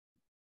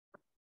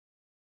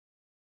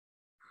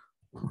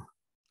Om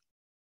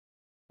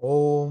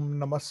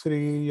Namah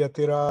Shri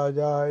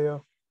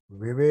Yatirajaya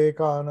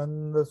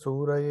Vivekananda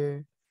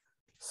Suraye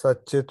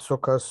Satchit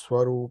Sukha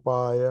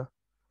Swarupaya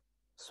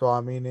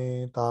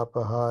Swamine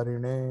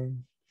Tapaharine.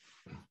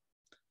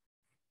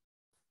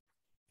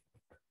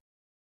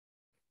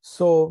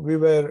 So we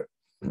were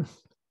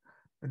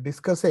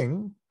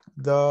discussing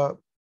the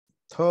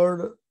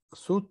third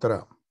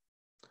sutra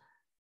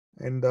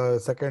in the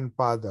second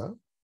pada,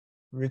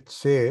 which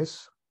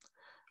says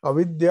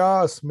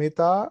Avidya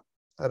Asmita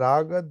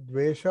Raga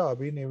Dvesha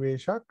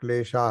Abhinivesha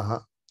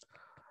Kleshaha.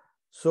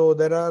 So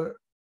there are,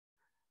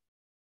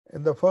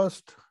 in the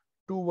first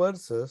two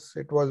verses,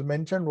 it was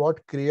mentioned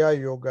what Kriya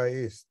Yoga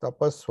is,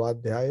 Tapas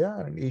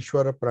Swadhyaya and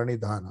Ishvara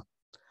Pranidhana.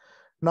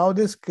 Now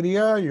this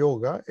Kriya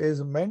Yoga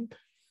is meant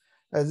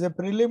as a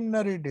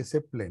preliminary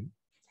discipline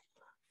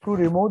to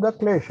remove the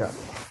klesha.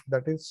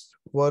 That is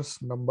verse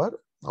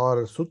number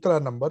or sutra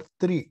number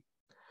 3.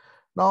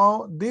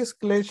 Now these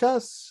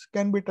kleshas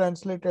can be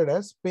translated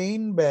as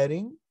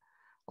pain-bearing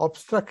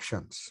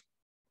obstructions.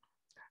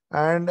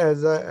 And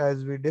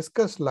as we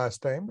discussed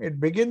last time,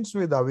 it begins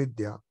with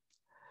avidya.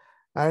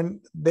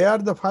 And they are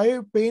the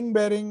 5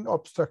 pain-bearing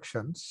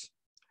obstructions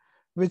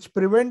which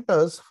prevent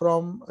us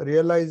from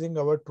realizing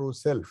our true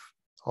self,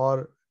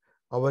 or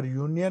our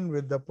union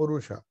with the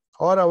Purusha,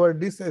 or our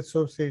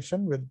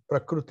disassociation with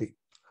Prakriti.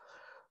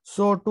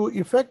 So to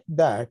effect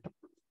that,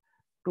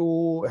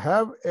 to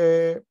have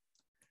a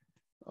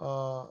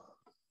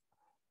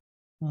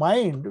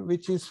mind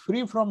which is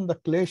free from the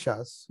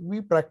kleshas, we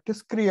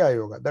practice Kriya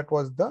Yoga. That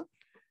was the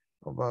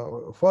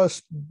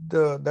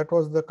that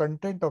was the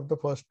content of the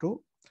first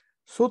two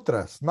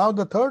sutras. Now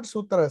the third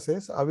sutra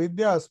says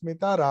Avidya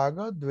Asmita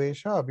Raga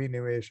Dvesha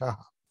Abhinivesha.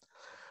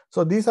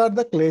 So these are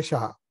the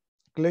klesha.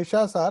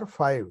 Kleshas are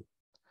 5.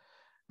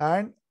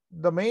 And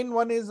the main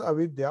one is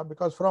avidya,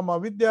 because from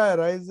avidya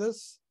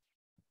arises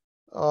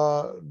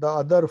the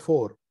other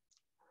 4.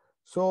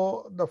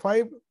 So the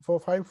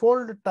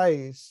fivefold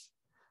ties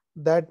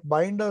that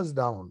bind us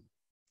down,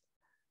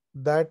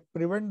 that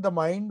prevent the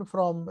mind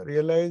from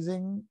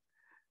realizing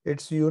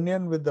its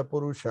union with the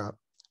Purusha.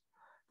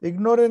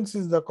 Ignorance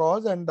is the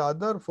cause and the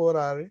other 4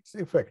 are its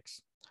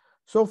effects.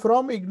 So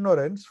from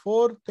ignorance,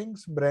 4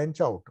 things branch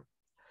out.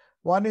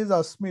 One is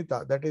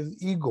asmita, that is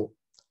ego,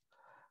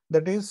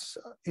 that is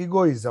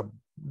egoism.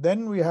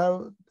 Then we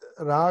have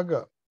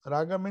raga.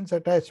 Raga means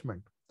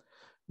attachment.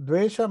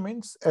 Dvesha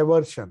means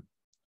aversion,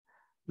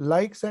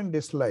 likes and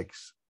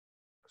dislikes.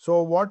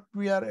 So what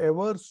we are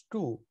averse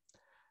to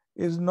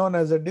is known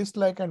as a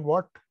dislike, and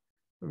what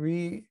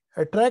we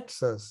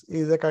attracts us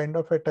is a kind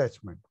of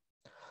attachment.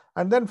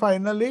 And then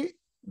finally,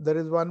 there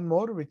is one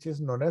more which is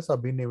known as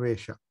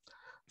abhinivesha.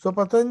 So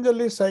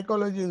Patanjali's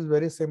psychology is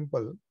very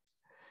simple.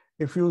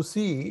 If you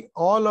see,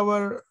 all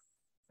our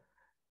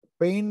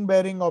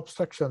pain-bearing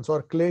obstructions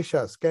or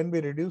kleshas can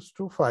be reduced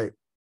to 5.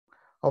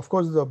 Of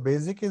course, the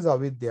basic is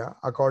avidya.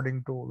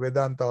 According to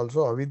Vedanta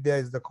also, avidya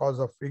is the cause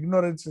of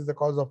ignorance, is the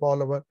cause of all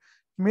our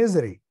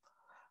misery.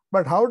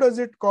 But how does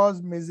it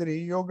cause misery?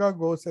 Yoga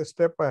goes a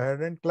step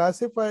ahead and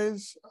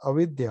classifies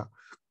avidya.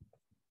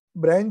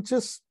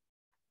 Branches,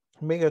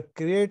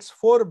 creates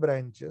 4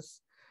 branches,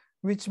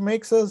 which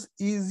makes us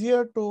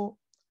easier to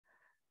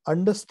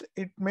understand.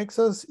 It makes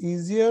us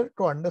easier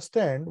to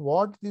understand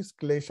what these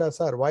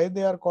kleshas are, why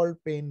they are called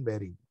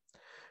pain-bearing.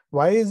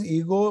 Why is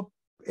ego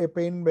a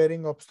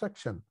pain-bearing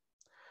obstruction?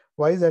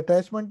 Why is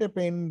attachment a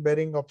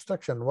pain-bearing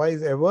obstruction? Why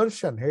is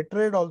aversion,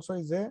 hatred also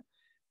is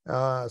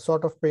a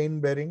sort of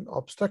pain-bearing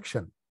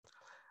obstruction?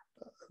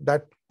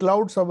 That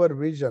clouds our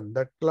vision,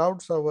 that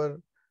clouds our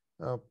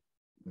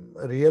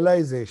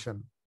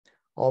realization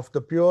of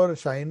the pure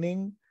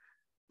shining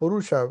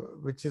Purusha,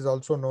 which is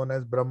also known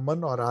as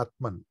Brahman or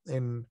Atman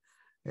in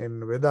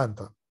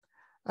Vedanta,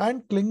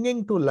 and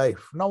clinging to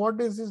life. Now, what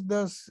does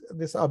this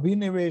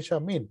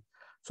abhinivesha mean?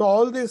 So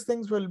all these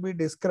things will be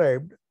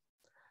described.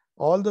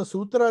 All the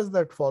sutras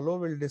that follow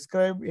will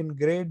describe in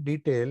great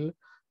detail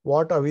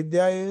what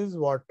avidya is,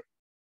 what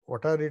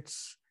are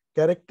its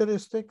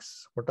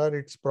characteristics, what are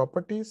its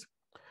properties,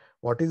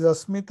 what is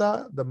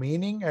asmita, the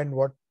meaning and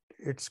what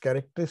its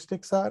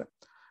characteristics are,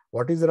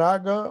 what is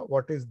raga,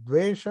 what is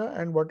dvesha,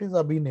 and what is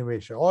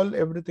abhinivesha.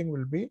 Everything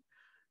will be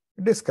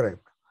described.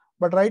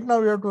 But right now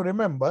we have to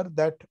remember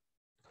that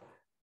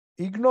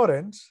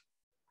ignorance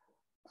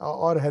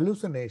or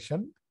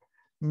hallucination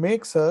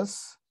makes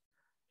us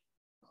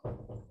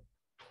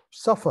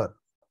suffer.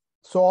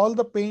 So all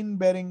the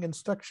pain-bearing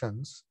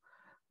instructions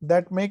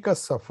that make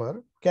us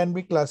suffer can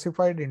be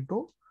classified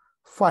into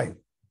 5.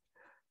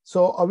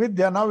 So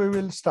avidya, now we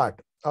will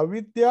start.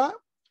 Avidya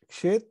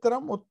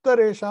kshetram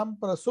uttaresham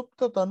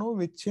prasupta tanu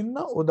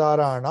vichinna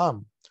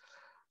udaranam.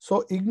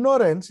 So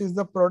ignorance is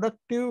the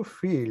productive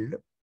field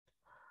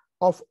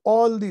of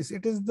all these.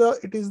 It is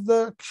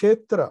the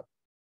kshetra.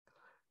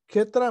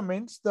 Kshetra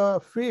means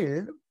the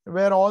field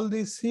where all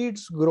these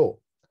seeds grow.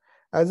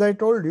 As I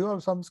told you,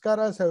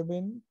 samskaras have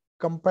been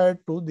compared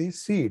to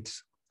these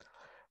seeds.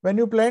 When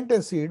you plant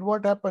a seed,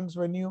 what happens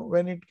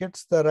when it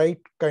gets the right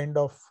kind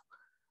of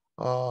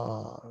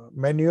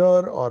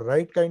manure or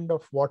right kind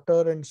of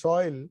water and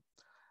soil,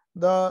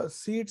 the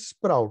seeds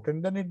sprout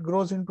and then it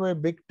grows into a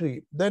big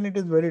tree. Then it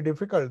is very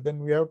difficult. Then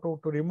we have to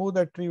remove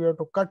that tree, we have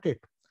to cut it.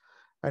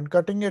 And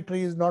cutting a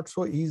tree is not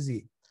so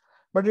easy.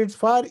 But it's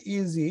far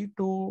easy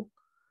to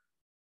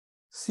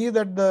see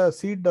that the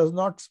seed does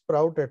not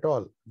sprout at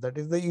all. That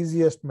is the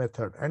easiest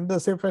method and the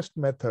safest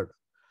method.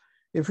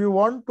 If you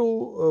want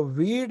to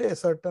weed a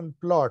certain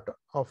plot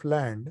of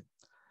land,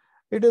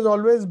 it is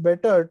always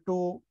better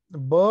to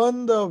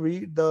burn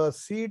the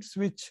seeds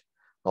which,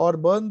 or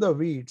burn the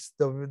weeds,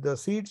 the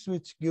seeds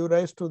which give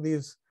rise to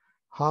these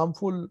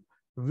harmful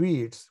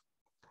weeds.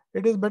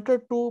 It is better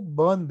to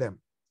burn them.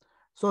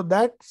 So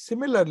that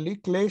similarly,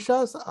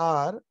 kleshas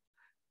are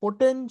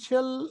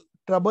potential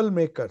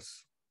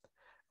troublemakers.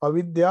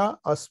 Avidya,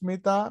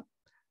 asmita.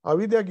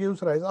 Avidya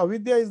gives rise.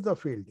 Avidya is the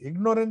field.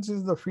 Ignorance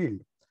is the field.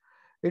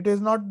 It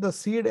is not the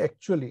seed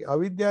actually.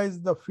 Avidya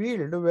is the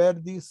field where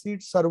these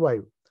seeds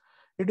survive.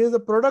 It is a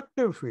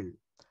productive field.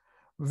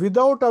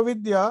 Without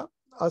avidya,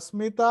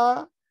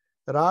 asmita,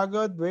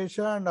 raga,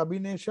 dvesha and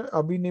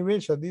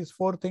abhinivesha, these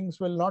four things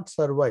will not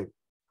survive.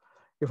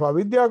 If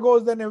avidya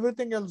goes, then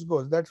everything else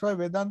goes. That's why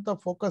Vedanta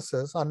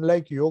focuses,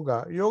 unlike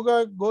yoga.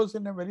 Yoga goes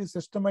in a very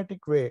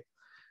systematic way.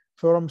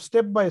 From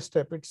step by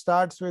step, it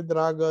starts with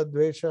raga,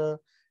 dvesha.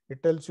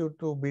 It tells you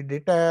to be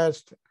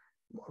detached.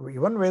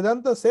 Even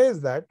Vedanta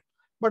says that.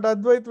 But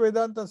Advaita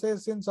Vedanta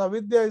says, since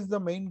avidya is the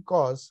main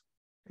cause,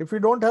 if you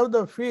don't have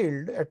the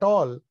field at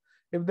all,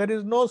 if there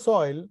is no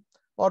soil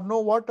or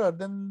no water,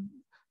 then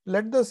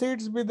let the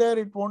seeds be there,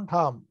 it won't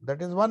harm.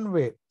 That is one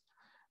way.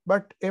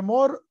 But a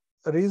more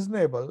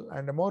reasonable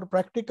and a more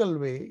practical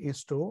way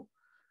is to,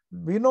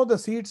 we know the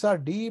seeds are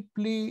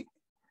deeply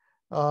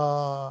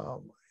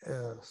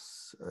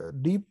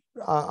deep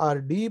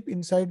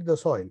inside the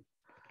soil.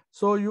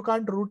 So you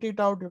can't root it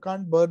out, you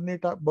can't burn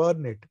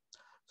it.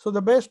 So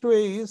the best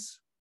way is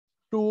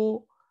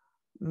to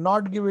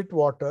not give it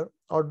water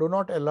or do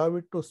not allow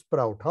it to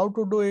sprout. How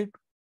to do it?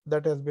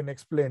 That has been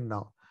explained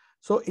now.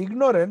 So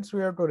ignorance,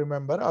 we have to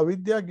remember,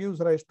 avidya gives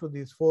rise to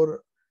these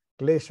four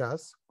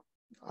kleshas.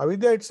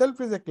 Avidya itself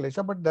is a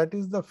klesha, but that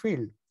is the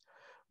field.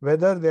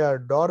 Whether they are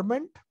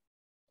dormant,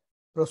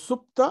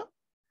 prasupta,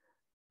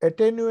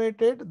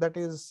 attenuated, that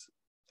is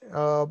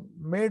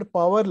made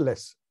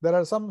powerless. There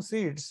are some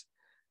seeds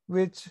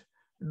which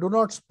do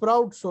not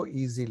sprout so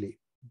easily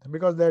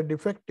because they are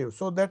defective.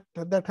 So that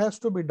has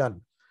to be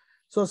done.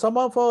 So some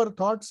of our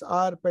thoughts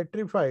are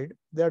petrified,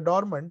 they are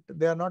dormant,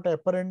 they are not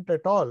apparent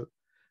at all,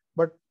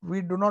 but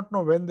we do not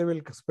know when they will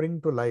spring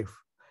to life.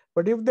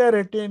 But if they are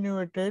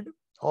attenuated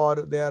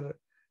or they are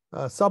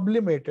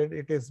sublimated,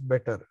 it is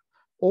better.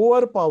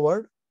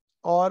 Overpowered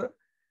or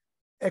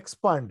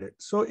expanded.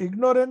 So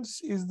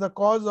ignorance is the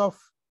cause of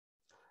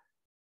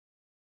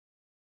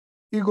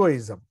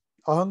egoism,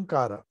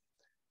 ahankara.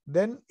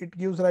 Then it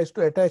gives rise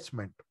to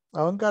attachment.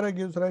 Ahankara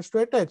gives rise to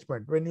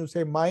attachment. When you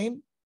say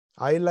mine,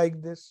 I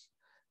like this.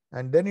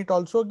 And then it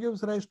also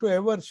gives rise to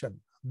aversion,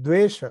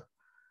 dvesha.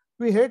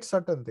 We hate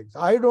certain things.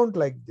 I don't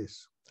like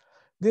this.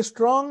 The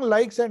strong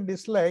likes and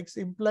dislikes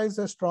implies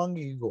a strong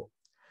ego.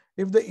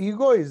 If the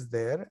ego is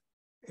there,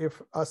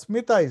 if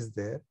asmita is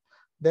there,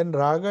 then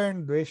raga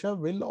and dvesha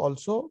will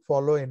also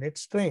follow in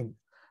its train.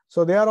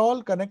 So they are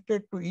all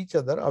connected to each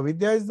other.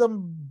 Avidya is the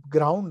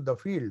ground, the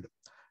field,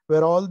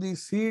 where all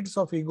these seeds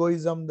of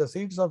egoism, the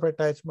seeds of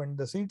attachment,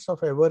 the seeds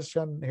of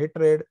aversion,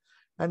 hatred,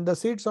 and the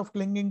seeds of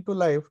clinging to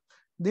life,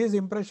 these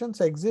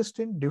impressions exist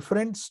in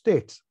different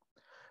states.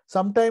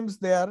 Sometimes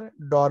they are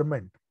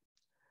dormant.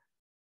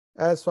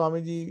 As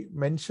Swamiji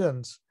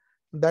mentions,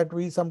 that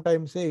we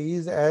sometimes say he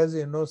is as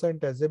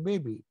innocent as a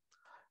baby.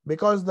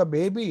 Because the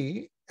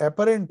baby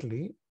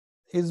apparently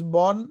is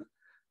born,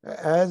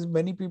 as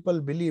many people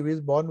believe, is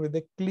born with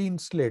a clean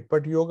slate.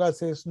 But yoga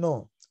says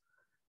no.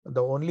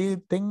 The only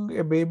thing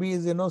a baby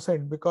is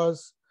innocent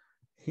because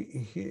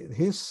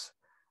his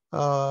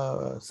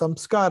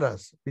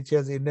samskaras, which he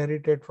has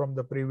inherited from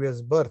the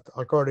previous birth,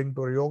 according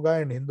to yoga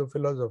and Hindu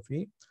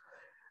philosophy,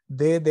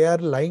 they are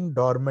lying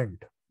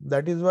dormant.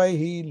 That is why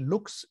he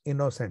looks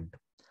innocent.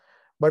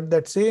 But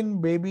that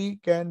same baby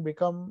can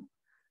become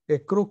a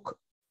crook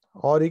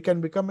or he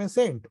can become a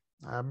saint.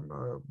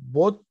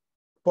 Both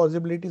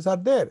possibilities are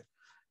there.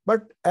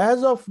 But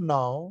as of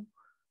now,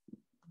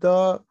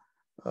 the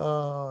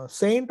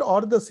saint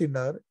or the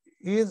sinner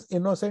is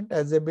innocent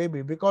as a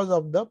baby because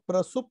of the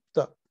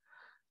prasupta.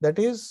 That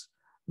is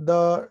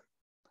the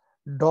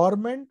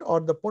dormant or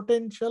the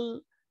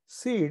potential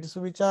seeds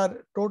which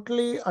are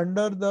totally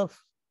under the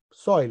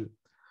soil.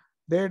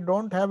 They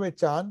don't have a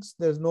chance.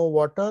 There's no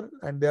water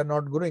and they are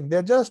not growing.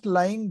 They're just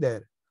lying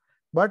there,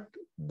 but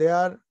they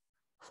are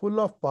full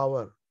of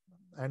power.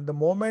 And the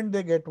moment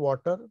they get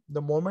water,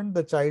 the moment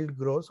the child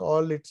grows,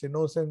 all its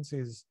innocence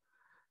is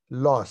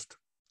lost.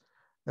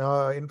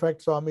 In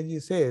fact,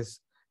 Swamiji says,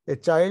 a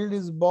child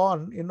is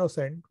born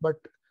innocent, but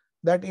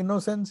that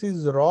innocence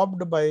is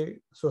robbed by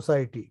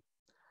society.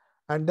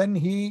 And then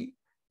he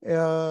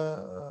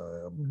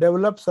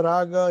develops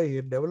raga,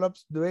 he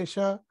develops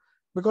dvesha,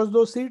 because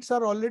those seeds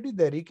are already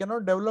there. He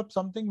cannot develop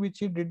something which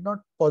he did not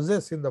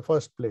possess in the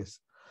first place.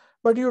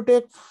 But you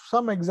take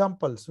some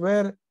examples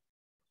where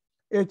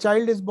a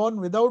child is born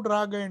without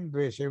raga and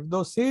dvesha. If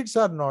those seeds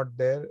are not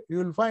there, you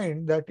will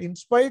find that in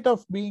spite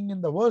of being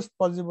in the worst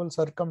possible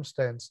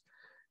circumstance,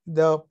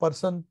 the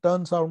person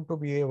turns out to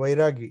be a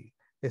vairagi,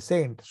 a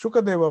saint.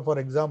 Shukadeva, for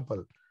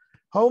example,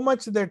 how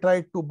much they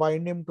tried to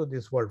bind him to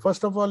this world.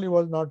 First of all, he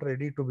was not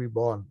ready to be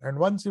born. And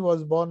once he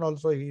was born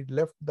also, he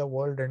left the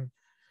world and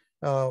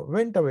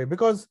went away,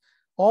 because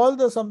all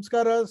the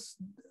samskaras,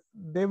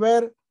 they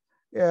were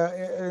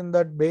in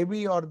that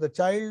baby or the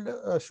child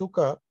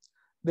Shuka,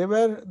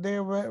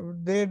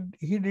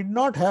 he did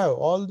not have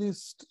all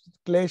these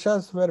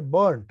kleshas were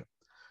burnt.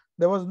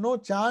 There was no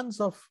chance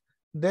of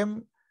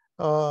them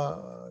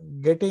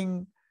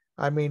getting,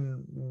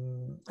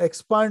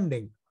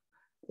 expanding.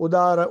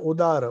 Udara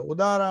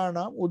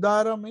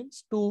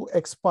means to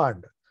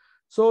expand.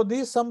 So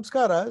these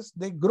samskaras,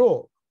 they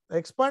grow.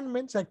 Expand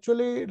means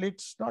actually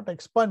it's not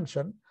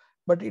expansion,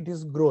 but it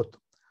is growth.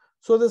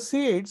 So the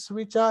seeds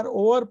which are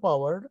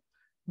overpowered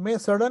may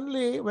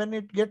suddenly, when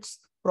it gets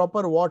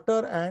proper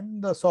water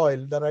and the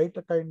soil, the right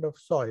kind of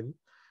soil,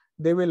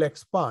 they will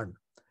expand.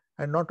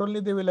 And not only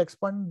they will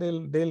expand,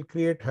 they'll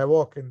create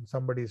havoc in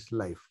somebody's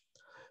life.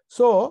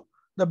 So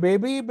the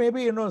baby may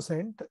be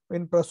innocent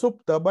in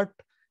prasupta, but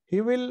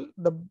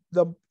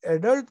the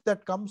adult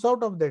that comes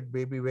out of that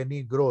baby when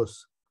he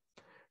grows,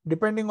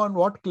 depending on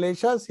what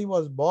kleshas he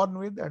was born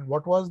with and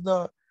what was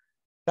the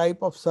type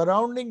of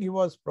surrounding he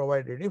was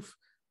provided. If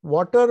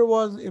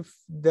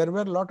there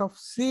were a lot of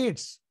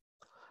seeds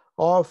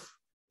of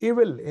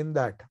evil in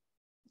that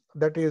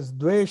is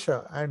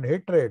dvesha and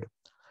hatred,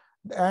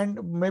 and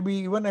maybe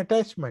even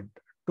attachment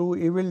to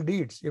evil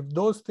deeds, if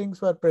those things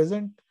were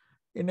present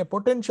in a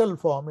potential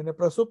form, in a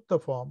prasupta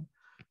form,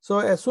 so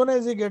as soon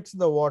as he gets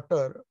the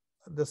water,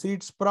 the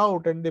seeds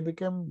sprout and they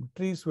become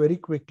trees very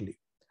quickly.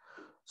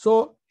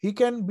 So he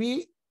can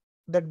be,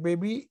 that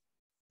baby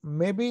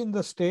may be in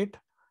the state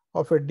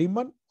of a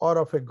demon or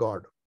of a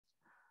god.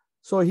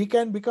 So he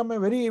can become a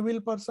very evil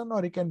person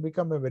or he can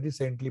become a very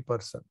saintly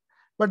person.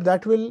 But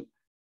that will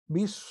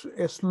be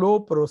a slow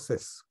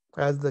process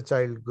as the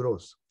child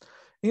grows.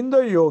 In the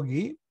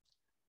yogi,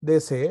 they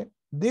say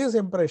these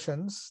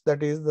impressions,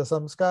 that is the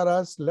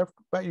samskaras left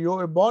by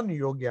a born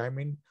yogi,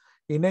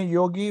 in a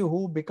yogi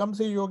who becomes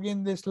a yogi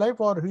in this life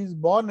or who is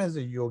born as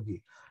a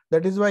yogi.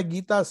 That is why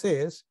Gita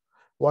says,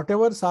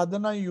 whatever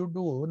sadhana you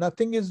do,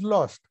 nothing is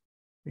lost.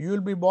 You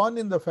will be born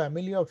in the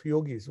family of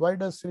yogis. Why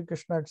does Sri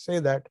Krishna say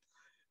that?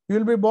 You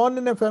will be born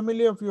in a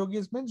family of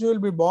yogis means you will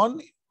be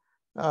born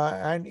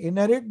and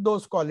inherit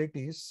those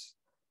qualities.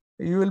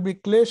 You will be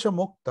klesha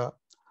mukta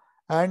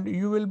and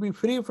you will be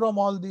free from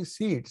all these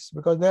seeds,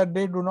 because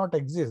they do not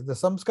exist. The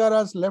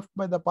samskaras left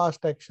by the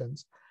past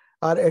actions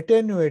are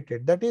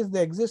attenuated. That is,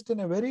 they exist in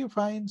a very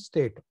fine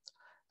state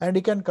and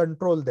he can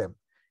control them.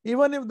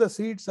 Even if the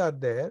seeds are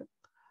there,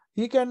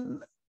 he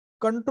can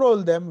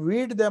control them,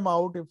 weed them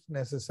out if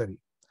necessary.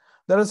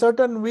 There are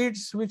certain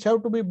weeds which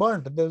have to be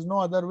burnt. There is no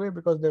other way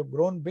because they've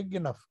grown big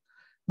enough.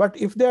 But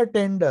if they are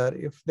tender,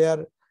 if they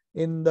are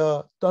in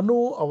the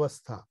tanu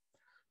avastha,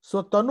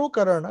 so tanu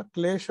karana,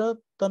 klesha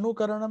tanu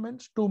karana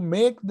means to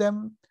make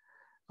them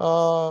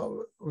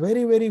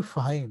very, very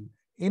fine,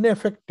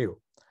 ineffective,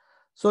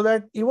 so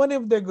that even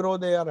if they grow,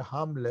 they are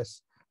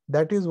harmless.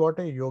 That is what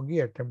a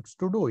yogi attempts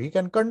to do. He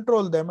can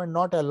control them and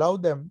not allow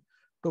them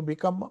to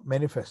become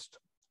manifest,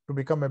 to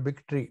become a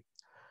big tree.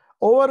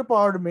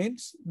 Overpowered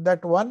means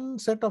that one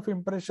set of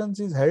impressions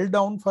is held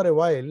down for a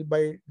while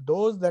by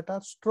those that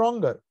are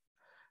stronger,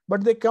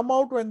 but they come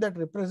out when that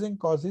repressing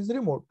cause is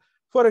removed.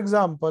 For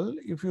example,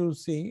 if you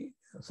see,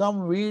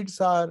 some weeds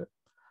are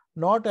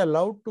not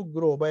allowed to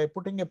grow by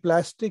putting a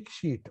plastic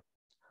sheet.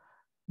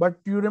 But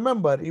you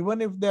remember, even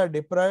if they are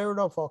deprived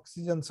of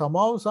oxygen,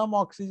 somehow some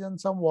oxygen,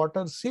 some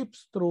water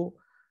seeps through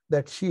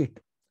that sheet.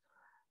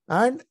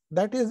 And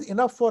that is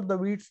enough for the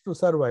weeds to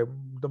survive.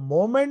 The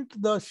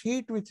moment the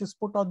sheet which is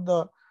put on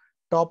the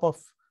top of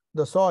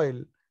the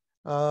soil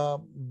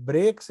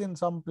breaks in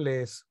some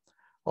place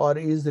or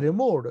is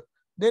removed,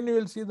 then you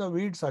will see the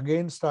weeds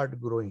again start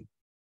growing.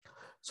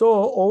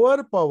 So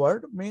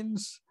overpowered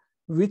means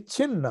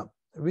vichinna.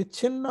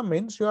 Vichinna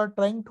means you are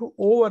trying to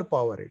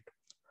overpower it.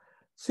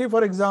 See,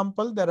 for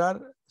example, there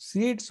are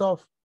seeds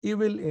of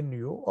evil in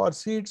you or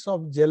seeds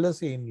of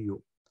jealousy in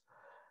you,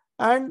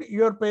 and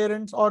your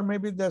parents, or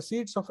maybe the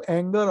seeds of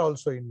anger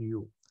also in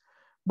you.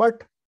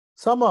 But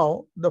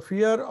somehow the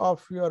fear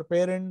of your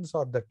parents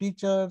or the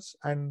teachers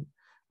and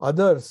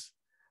others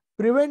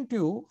prevent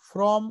you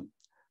from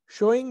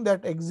showing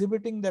that,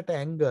 exhibiting that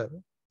anger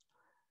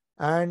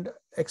and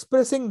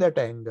expressing that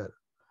anger.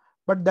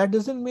 But that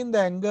doesn't mean the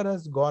anger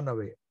has gone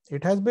away.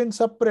 It has been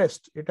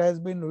suppressed. It has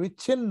been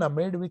vichinna,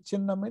 made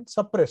vichinna means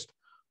suppressed,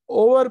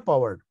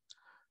 overpowered.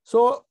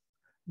 So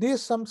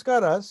these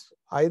samskaras,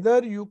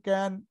 either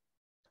the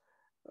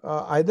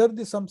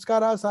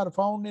samskaras are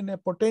found in a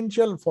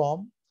potential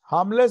form,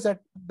 harmless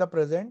at the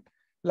present,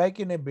 like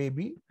in a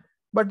baby,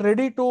 but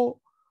ready to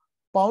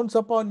pounce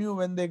upon you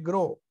when they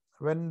grow,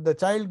 when the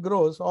child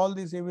grows, all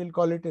these evil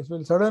qualities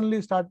will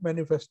suddenly start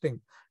manifesting.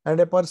 And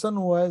a person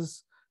who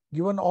has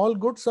given all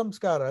good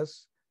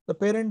samskaras, the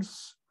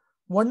parents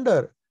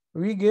wonder,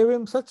 we gave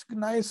him such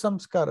nice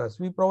samskaras,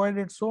 we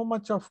provided so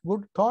much of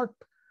good thought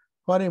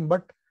for him,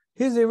 but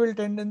his evil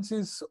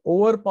tendencies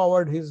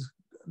overpowered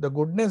the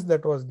goodness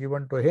that was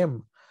given to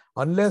him,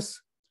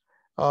 unless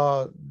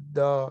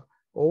the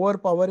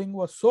overpowering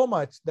was so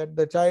much that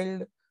the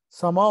child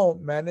somehow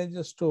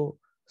manages to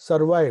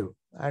survive.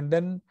 And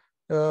then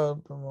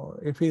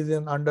if he is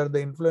under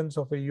the influence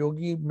of a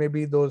yogi,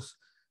 maybe those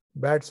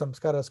bad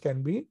samskaras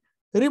can be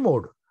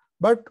removed.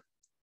 But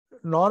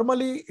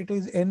normally it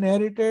is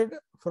inherited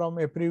from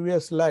a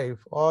previous life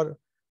or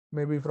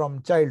maybe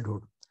from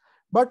childhood.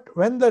 But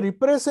when the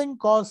repressing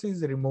cause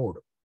is removed,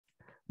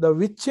 the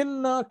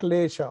vichinna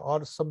klesha or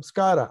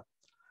samskara,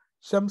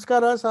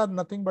 samskaras are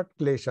nothing but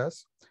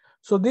kleshas.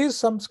 So these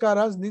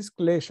samskaras, these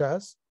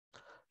kleshas,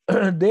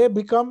 they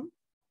become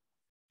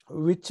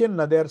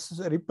vichinna, they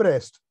are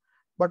repressed.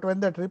 But when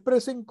that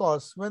repressing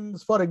cause, when,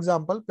 for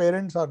example,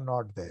 parents are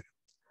not there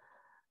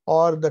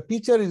or the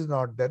teacher is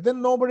not there,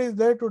 then nobody is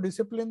there to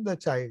discipline the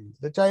child.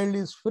 The child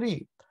is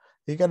free.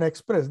 He can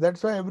express.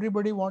 That's why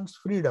everybody wants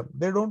freedom.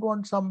 They don't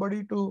want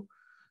somebody to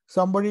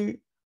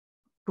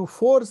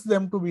force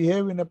them to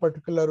behave in a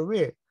particular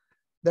way.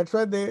 That's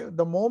why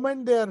the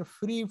moment they are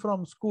free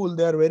from school,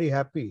 they are very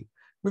happy.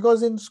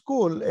 Because in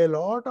school, a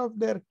lot of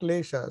their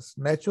kleshas,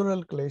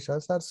 natural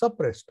kleshas, are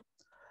suppressed.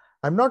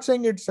 I'm not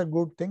saying it's a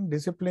good thing.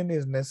 Discipline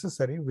is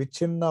necessary.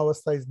 Vichinna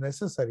avastha is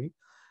necessary.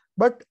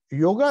 But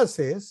yoga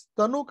says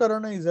Tanu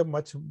Karana is a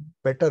much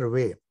better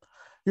way.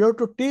 You have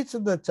to teach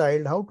the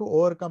child how to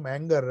overcome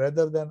anger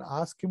rather than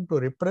ask him to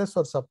repress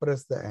or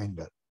suppress the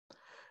anger.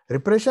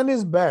 Repression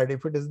is bad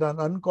if it is done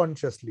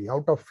unconsciously,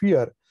 out of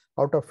fear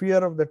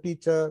of the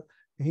teacher.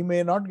 He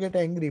may not get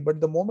angry,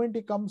 but the moment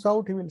he comes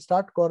out, he will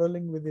start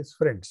quarreling with his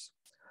friends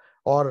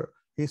or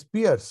his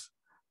peers.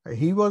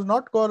 He was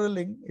not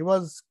quarreling, he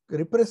was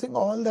repressing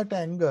all that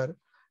anger,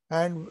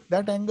 and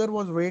that anger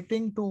was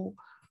waiting to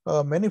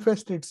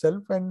manifest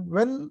itself. And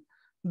when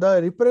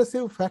the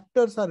repressive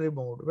factors are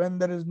removed, when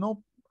there is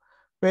no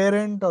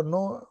parent or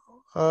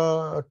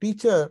no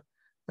teacher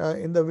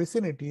in the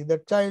vicinity, the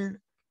child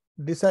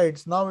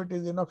decides, now it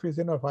is enough,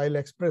 I'll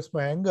express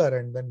my anger,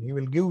 and then he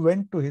will give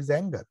vent to his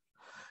anger.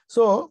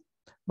 So,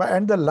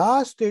 and the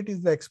last state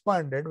is the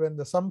expanded, when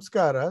the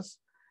samskaras,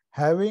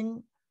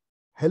 having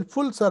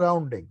helpful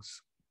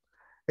surroundings,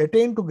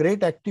 attain to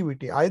great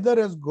activity, either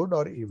as good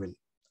or evil.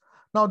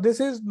 Now, this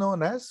is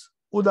known as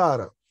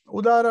udara.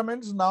 Udara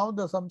means now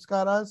the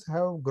samskaras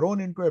have grown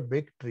into a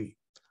big tree.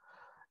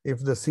 If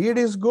the seed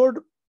is good,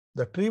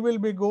 the tree will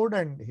be good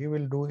and he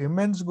will do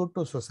immense good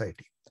to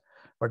society.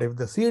 But if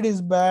the seed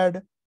is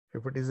bad,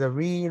 if it is a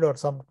weed or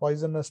some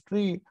poisonous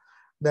tree,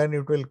 then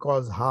it will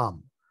cause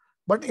harm.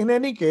 But in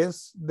any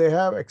case, they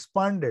have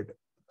expanded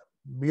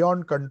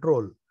beyond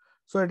control.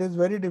 So it is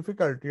very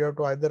difficult. You have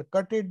to either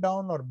cut it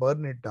down or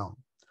burn it down.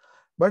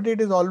 But it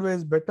is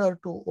always better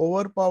to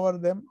overpower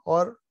them,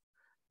 or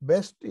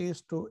best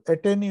is to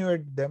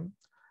attenuate them,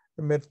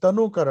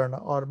 tanu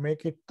karana, or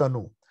make it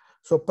tanu.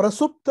 So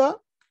prasupta,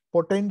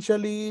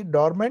 potentially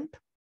dormant.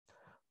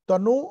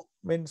 Tanu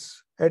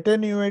means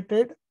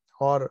attenuated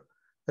or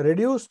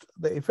reduced,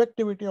 the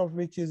effectivity of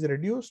which is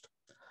reduced.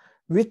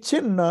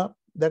 Vichinna,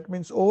 that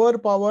means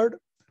overpowered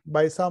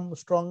by some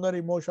stronger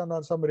emotion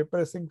or some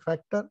repressing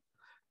factor.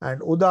 And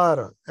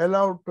udara,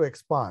 allowed to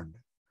expand.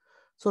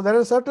 So there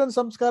are certain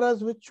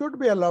samskaras which should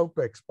be allowed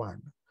to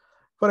expand.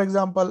 For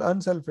example,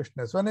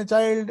 unselfishness. When a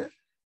child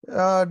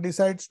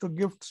decides to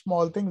gift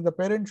small things, the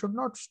parent should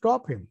not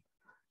stop him.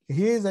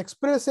 He is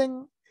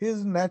expressing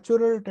his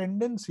natural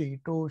tendency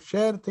to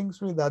share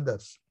things with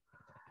others.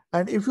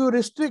 And if you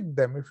restrict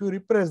them, if you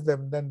repress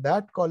them, then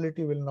that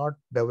quality will not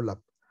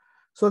develop.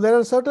 So there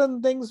are certain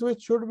things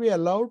which should be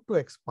allowed to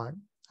expand.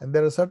 And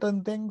there are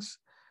certain things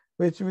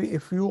which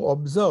if you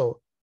observe,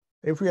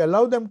 if we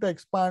allow them to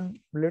expand,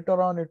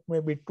 later on it may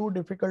be too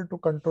difficult to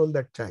control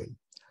that child.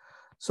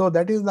 So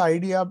that is the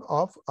idea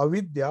of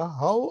avidya,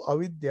 how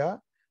avidya,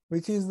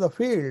 which is the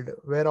field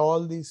where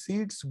all these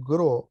seeds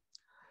grow,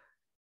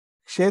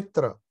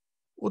 kshetra,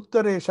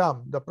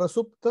 uttaresham, the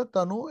prasupta,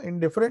 tanu, in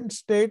different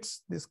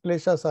states, these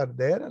kleshas are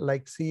there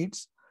like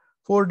seeds,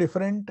 4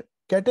 different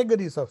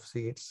categories of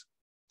seeds.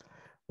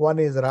 One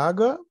is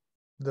raga,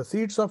 the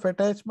seeds of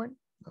attachment.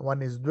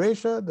 One is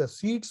dvesha, the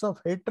seeds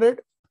of hatred.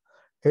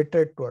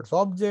 Hatred towards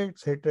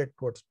objects, hatred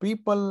towards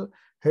people,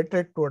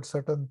 hatred towards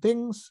certain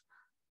things,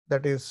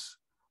 that is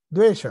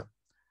dvesha.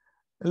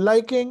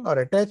 Liking or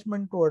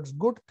attachment towards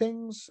good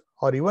things,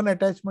 or even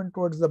attachment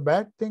towards the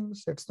bad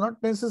things. It's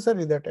not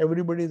necessary that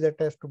everybody is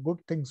attached to good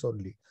things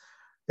only.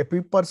 A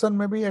person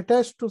may be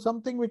attached to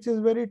something which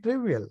is very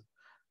trivial,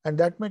 and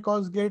that may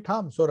cause great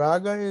harm. So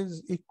raga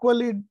is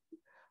equally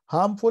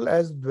harmful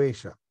as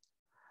dvesha.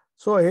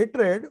 So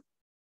hatred,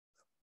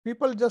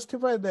 people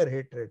justify their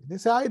hatred. They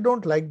say, I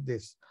don't like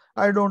this,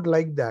 I don't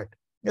like that.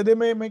 They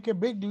may make a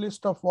big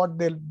list of what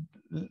they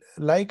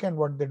like and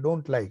what they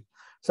don't like.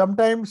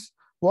 Sometimes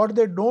What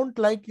they don't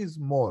like is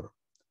more.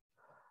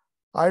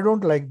 I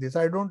don't like this,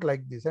 I don't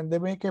like this. And they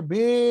make a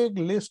big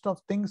list of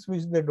things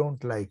which they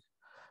don't like.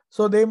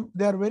 So they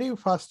are very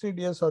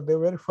fastidious, or they're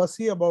very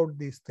fussy about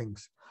these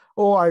things.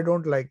 Oh, I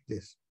don't like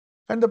this.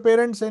 And the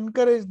parents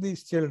encourage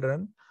these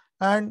children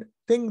and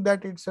think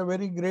that it's a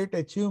very great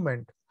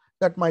achievement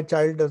that my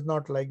child does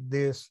not like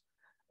this.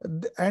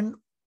 And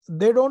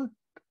they don't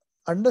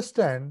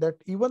understand that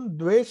even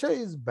dvesha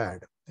is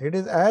bad. It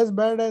is as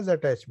bad as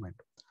attachment.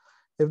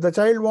 If the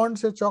child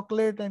wants a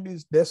chocolate and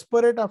is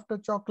desperate after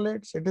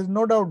chocolates, it is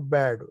no doubt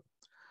bad.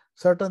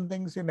 Certain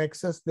things in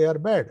excess, they are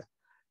bad.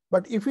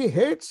 But if he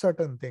hates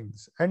certain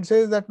things and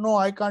says that, no,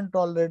 I can't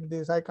tolerate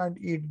this, I can't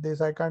eat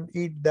this, I can't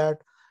eat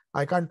that,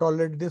 I can't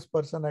tolerate this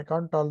person, I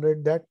can't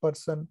tolerate that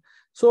person.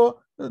 So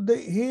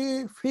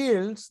he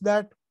feels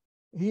that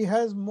he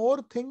has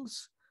more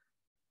things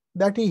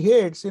that he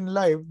hates in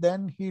life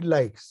than he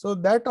likes. So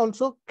that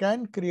also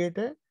can create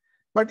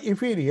but if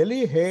he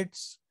really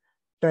hates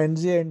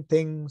transient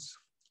things,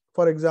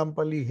 for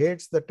example, he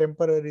hates the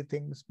temporary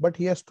things, but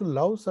he has to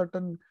love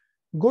certain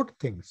good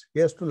things. He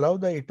has to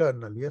love the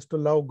eternal. He has to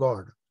love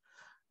God.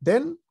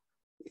 Then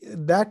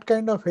that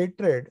kind of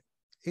hatred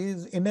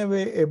is in a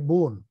way a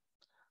boon.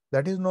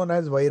 That is known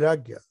as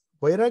vairagya.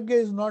 Vairagya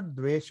is not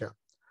dvesha.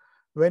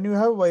 When you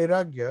have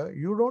vairagya,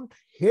 you don't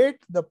hate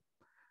the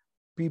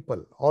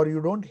people or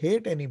you don't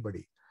hate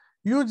anybody.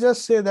 You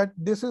just say that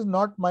this is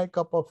not my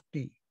cup of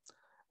tea.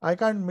 I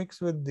can't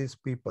mix with these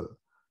people.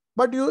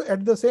 But you,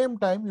 at the same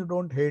time, you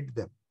don't hate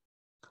them.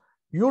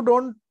 You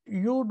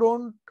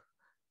don't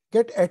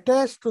get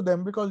attached to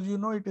them because you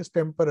know it is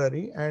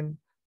temporary, and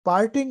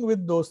parting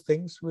with those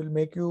things will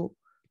make you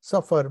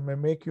suffer, may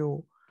make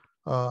you,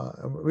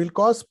 will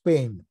cause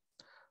pain.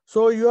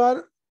 So you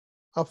are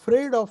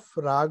afraid of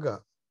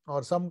raga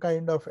or some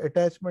kind of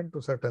attachment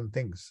to certain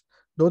things,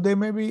 though they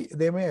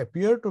may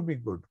appear to be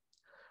good.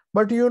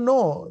 But you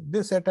know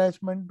this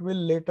attachment will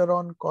later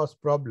on cause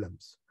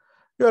problems.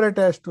 You are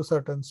attached to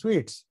certain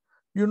sweets.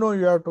 You know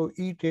you have to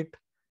eat it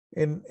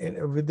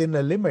within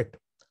a limit.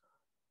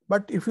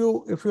 But if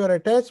your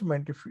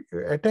attachment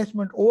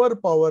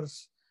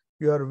overpowers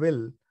your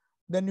will,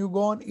 then you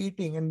go on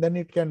eating and then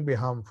it can be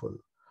harmful.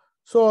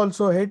 So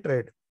also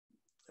hatred.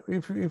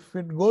 If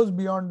it goes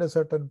beyond a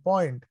certain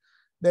point,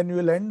 then you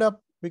will end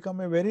up become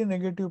a very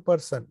negative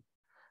person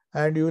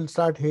and you will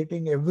start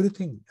hating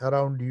everything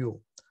around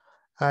you.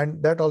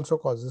 And that also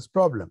causes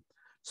problem.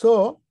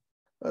 So,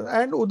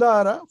 and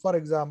udara, for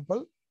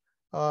example,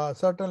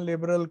 certain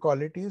liberal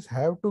qualities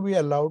have to be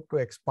allowed to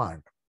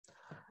expand.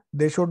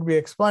 They should be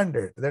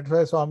expanded. That's why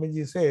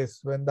Swamiji says,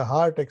 when the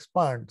heart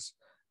expands,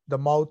 the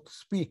mouth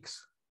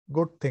speaks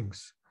good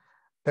things.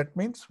 That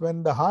means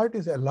when the heart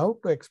is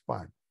allowed to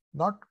expand,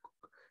 not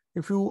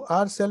if you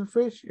are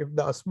selfish, if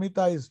the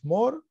asmita is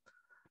more,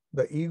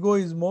 the ego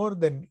is more,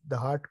 then the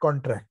heart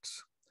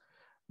contracts.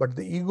 But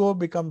the ego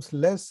becomes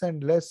less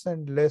and less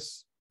and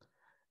less.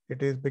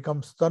 It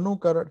becomes tanu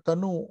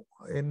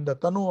in the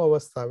tanu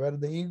avastha, where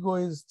the ego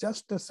is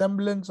just a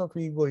semblance of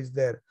ego is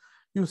there.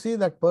 You see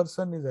that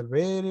person is a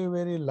very,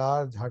 very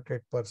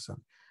large-hearted person.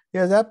 He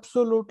has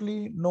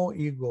absolutely no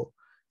ego.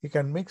 He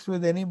can mix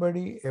with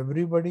anybody,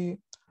 everybody,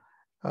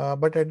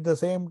 but at the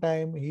same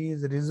time, he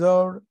is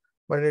reserved,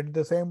 but at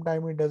the same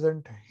time, he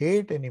doesn't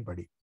hate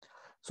anybody.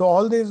 So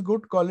all these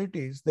good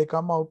qualities, they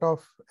come out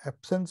of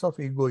absence of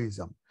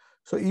egoism.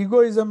 So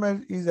egoism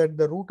is at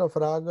the root of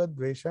raga,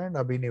 dvesha, and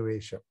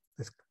abhinivesha,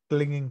 is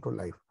clinging to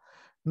life.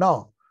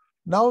 Now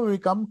we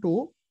come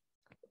to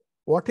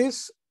what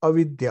is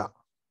avidya.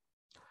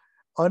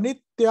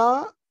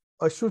 Anitya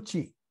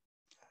ashuchi.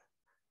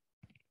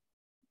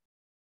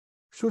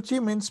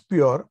 Shuchi means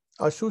pure,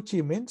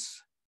 ashuchi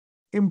means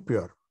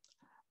impure.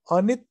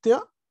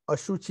 Anitya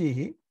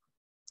ashuchi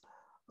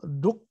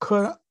dukkhanu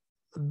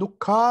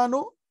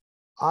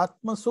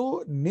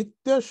atmasu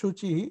nitya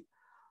shuchi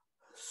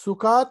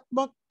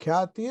sukhatma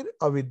kyatir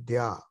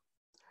avidya.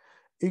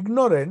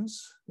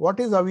 Ignorance. What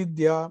is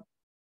avidya?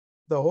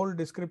 The whole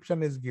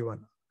description is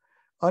given.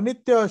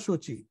 Anitya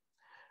ashuchi.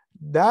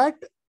 That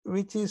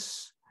which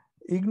is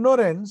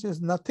ignorance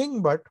is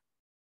nothing but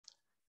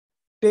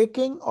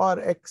taking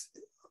or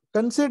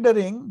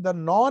considering the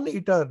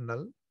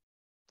non-eternal.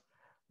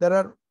 There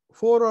are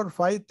 4 or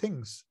 5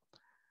 things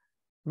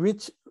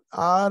which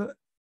are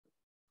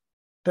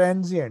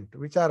transient,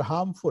 which are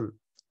harmful,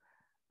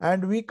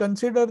 and we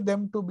consider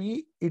them to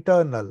be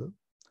eternal,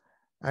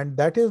 and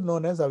that is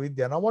known as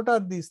avidya. Now, what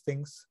are these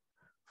things?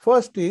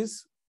 First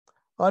is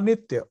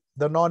anitya,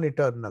 the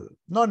non-eternal.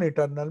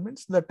 Non-eternal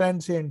means the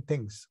transient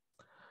things,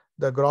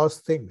 the gross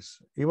things,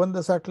 even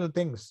the subtle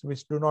things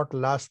which do not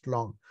last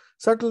long.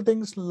 Subtle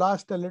things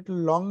last a little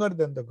longer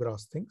than the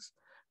gross things,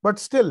 but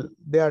still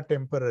they are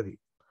temporary.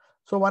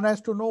 So one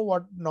has to know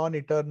what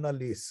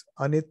non-eternal is,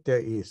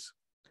 anitya is.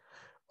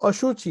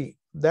 Ashuchi,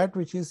 that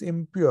which is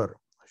impure.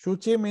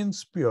 Shuchi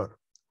means pure.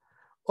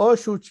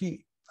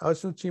 Ashuchi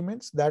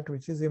means that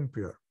which is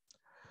impure.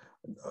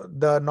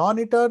 The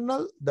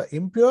non-eternal, the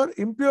impure.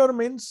 Impure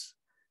means,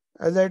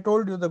 as I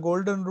told you, the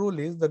golden rule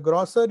is the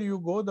grosser you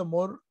go, the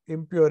more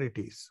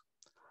impurities.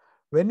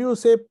 When you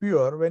say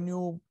pure, when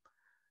you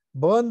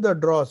burn the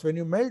dross, when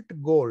you melt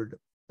gold,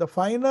 the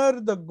finer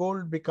the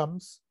gold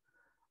becomes,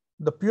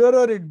 the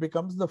purer it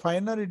becomes, the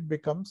finer it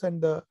becomes,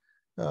 and the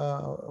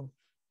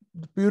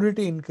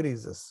purity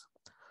increases.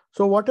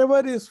 So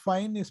whatever is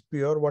fine is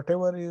pure,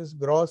 whatever is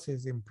gross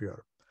is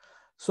impure.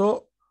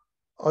 So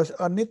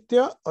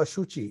anitya,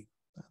 ashuchi,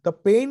 the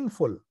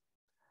painful.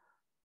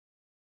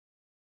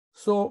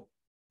 So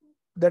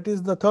that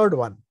is the third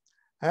one.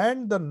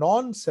 And the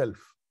non-self.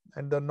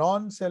 And the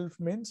non-self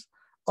means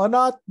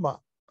anatma,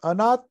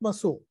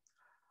 anatmasu,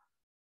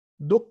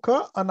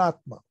 dukkha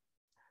anatma.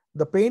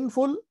 The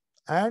painful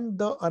and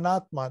the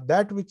anatma,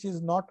 that which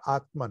is not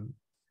atman.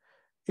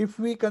 If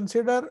we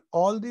consider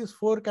all these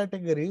four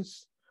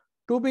categories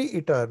to be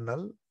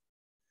eternal,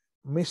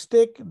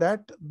 mistaking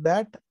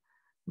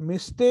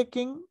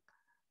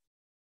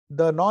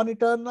the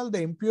non-eternal,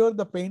 the impure,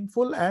 the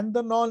painful, and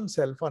the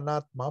non-self,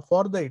 anatma,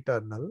 for the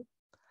eternal,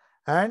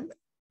 and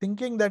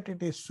thinking that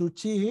it is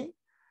suchi,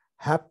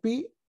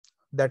 happy,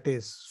 that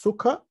is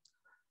sukha,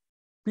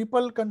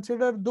 people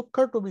consider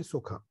dukkha to be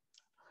sukha.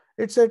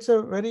 It's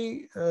a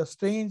very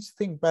strange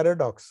thing,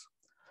 paradox.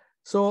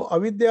 So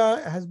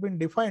avidya has been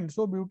defined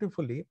so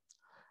beautifully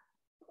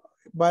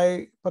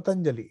by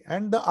Patanjali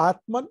and the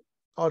Atman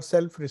or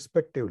self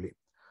respectively.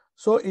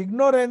 So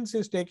ignorance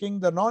is taking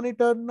the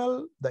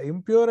non-eternal, the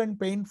impure and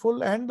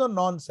painful, and the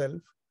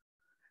non-self,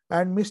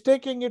 and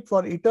mistaking it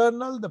for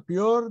eternal, the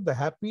pure, the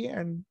happy,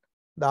 and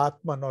the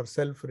Atman or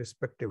self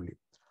respectively,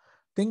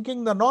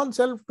 thinking the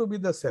non-self to be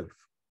the self.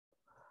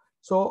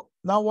 So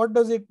now what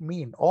does it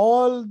mean?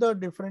 All the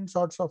different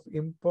sorts of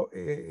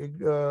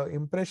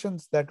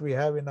impressions that we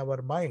have in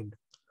our mind,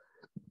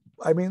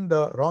 I mean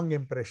the wrong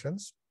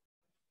impressions,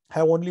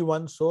 have only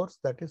one source,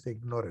 that is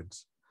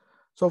ignorance.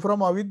 So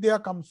from avidya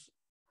comes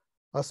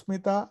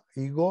asmita,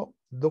 ego,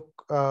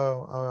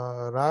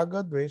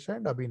 raga, dvesha,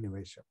 and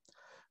abhinivesha.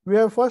 We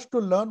have first to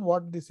learn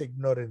what this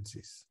ignorance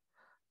is.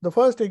 The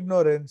first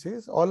ignorance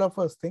is, all of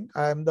us think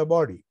I am the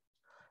body.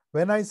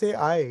 When I say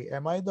I,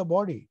 am I the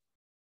body?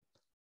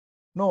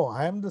 No,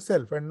 I am the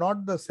self and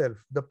not the self,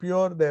 the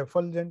pure, the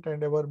effulgent,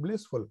 and ever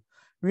blissful.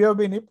 We have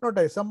been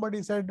hypnotized.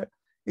 Somebody said,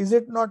 is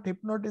it not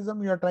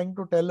hypnotism you are trying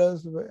to tell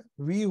us,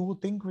 we who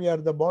think we are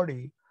the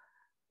body?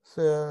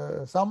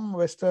 So, some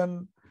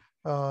Western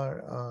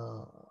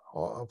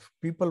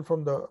people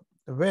from the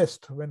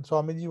West, when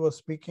Swamiji was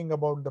speaking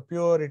about the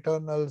pure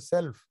eternal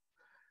self,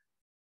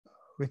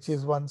 which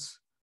is one's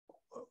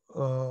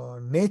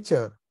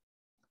nature,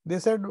 they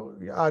said,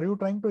 are you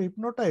trying to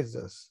hypnotize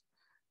us?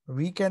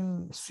 We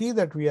can see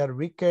that we are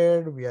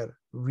wicked, we are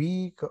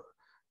weak,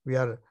 we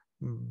are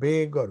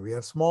big, or we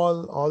are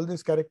small. All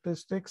these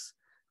characteristics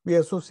we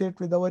associate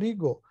with our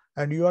ego.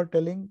 And you are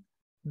telling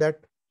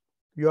that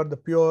you are the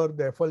pure,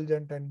 the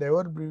effulgent, and the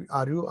ever.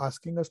 Are you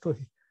asking us to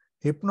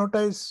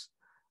hypnotize?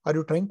 Are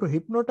you trying to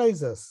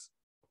hypnotize us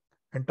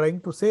and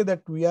trying to say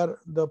that we are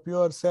the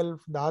pure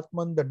self, the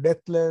Atman, the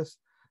deathless,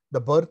 the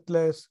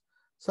birthless?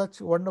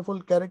 Such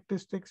wonderful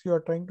characteristics you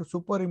are trying to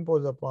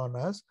superimpose upon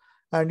us,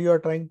 and you are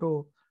trying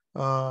to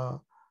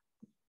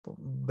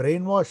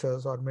brainwash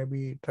us, or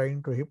maybe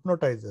trying to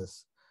hypnotize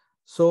us.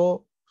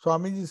 So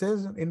Swamiji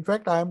says, in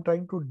fact, I am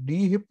trying to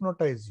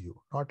de-hypnotize you,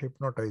 not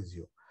hypnotize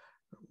you.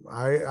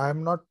 I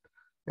am not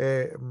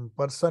a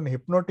person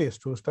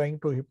hypnotist who's trying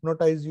to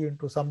hypnotize you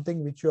into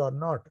something which you are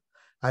not.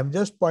 I'm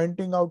just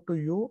pointing out to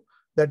you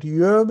that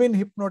you have been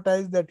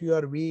hypnotized, that you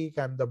are weak.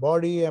 I'm the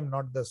body, I'm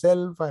not the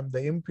self, I'm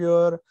the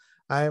impure,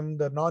 I am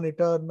the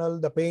non-eternal,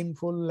 the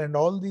painful, and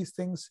all these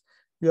things.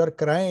 You are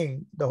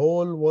crying, the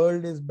whole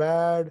world is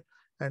bad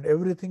and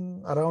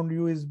everything around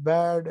you is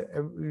bad.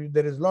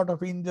 There is a lot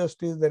of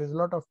injustice, there is a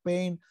lot of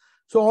pain.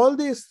 So all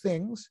these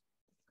things,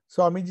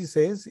 Swamiji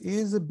says,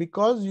 is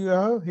because you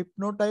have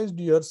hypnotized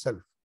yourself.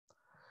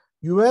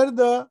 You were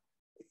the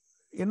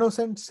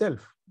innocent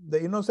self,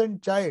 the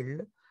innocent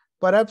child.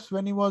 Perhaps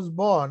when he was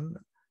born,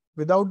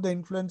 without the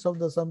influence of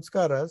the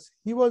samskaras,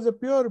 he was a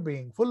pure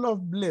being, full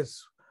of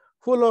bliss,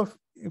 full of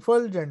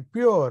effulgent,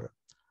 pure.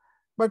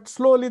 But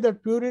slowly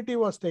that purity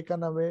was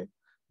taken away,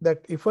 that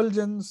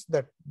effulgence,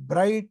 that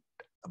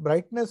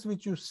brightness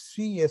which you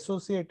see,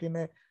 associate in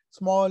a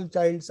small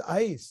child's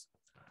eyes,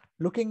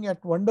 looking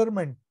at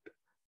wonderment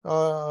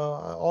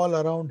all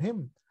around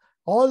him.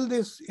 All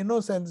this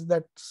innocence,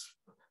 that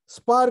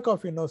spark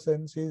of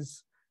innocence,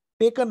 is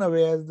taken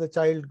away as the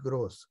child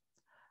grows,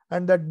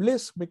 and that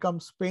bliss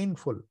becomes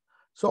painful.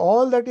 So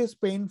all that is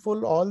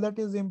painful, all that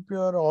is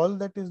impure, all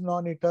that is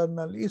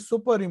non-eternal is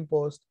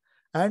superimposed,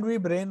 and we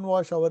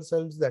brainwash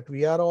ourselves that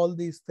we are all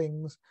these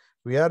things.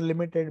 We are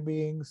limited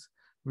beings,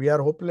 we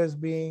are hopeless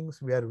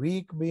beings, we are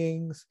weak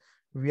beings,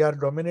 we are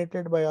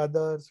dominated by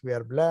others, we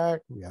are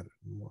black,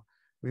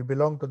 we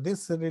belong to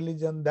this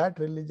religion, that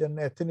religion,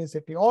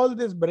 ethnicity. All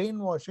this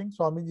brainwashing,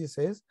 Swamiji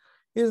says,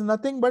 is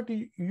nothing but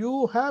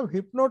you have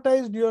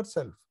hypnotized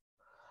yourself.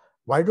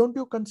 Why don't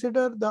you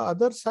consider the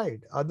other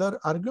side, other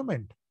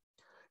argument?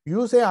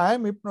 You say, I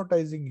am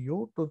hypnotizing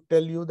you to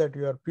tell you that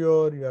you are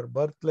pure, you are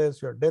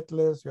birthless, you are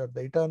deathless, you are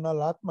the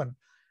eternal Atman.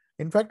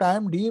 In fact, I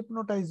am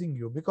de-hypnotizing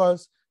you,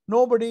 because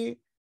Nobody,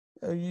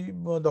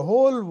 the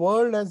whole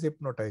world has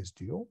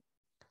hypnotized you.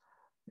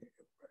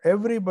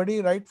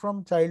 Everybody, right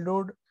from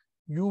childhood,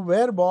 you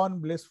were born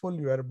blissful,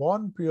 you were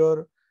born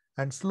pure,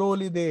 and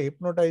slowly they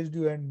hypnotized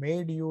you and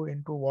made you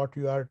into what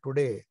you are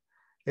today.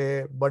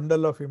 A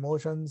bundle of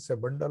emotions, a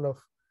bundle of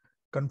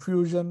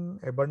confusion,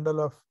 a bundle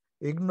of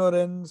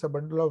ignorance, a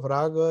bundle of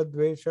raga,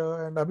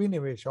 dvesha, and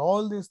abhinivesha.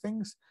 All these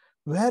things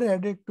were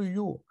added to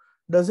you.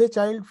 Does a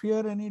child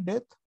fear any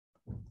death?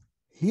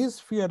 He is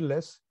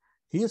fearless.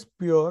 He is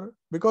pure.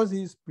 Because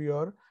he is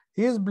pure,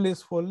 he is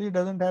blissful. He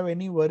doesn't have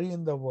any worry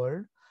in the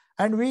world.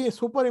 And we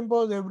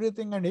superimpose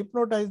everything and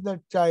hypnotize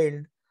that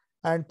child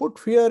and put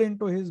fear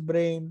into his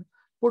brain,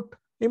 put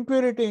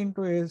impurity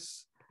into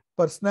his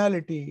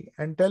personality,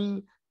 and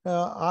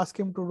ask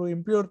him to do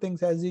impure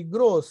things as he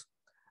grows,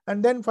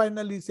 and then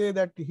finally say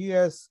that he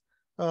has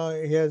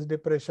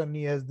depression,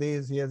 he has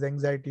this, he has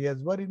anxiety, he has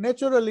worry.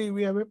 Naturally,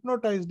 we have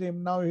hypnotized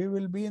him. Now he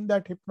will be in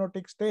that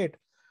hypnotic state.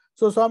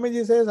 So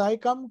Swamiji says, I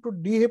come to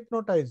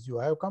dehypnotize you.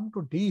 I have come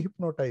to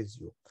dehypnotize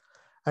you.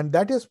 And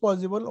that is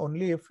possible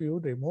only if you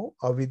remove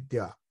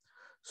avidya.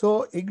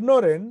 So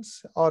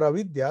ignorance or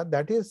avidya,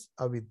 that is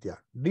avidya.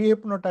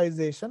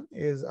 Dehypnotization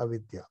is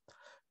avidya.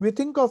 We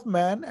think of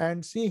man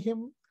and see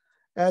him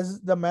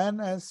as the man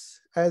as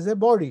a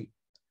body.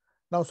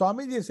 Now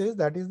Swamiji says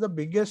that is the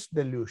biggest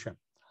delusion.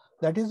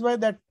 That is why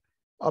that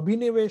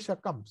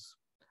abhinivesha comes.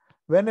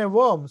 When a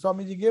worm,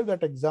 Swamiji gave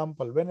that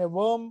example, when a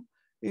worm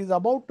is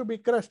about to be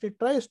crushed, it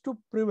tries to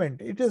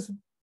prevent. It is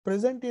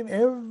present in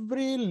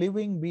every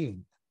living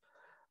being.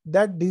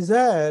 That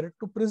desire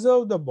to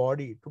preserve the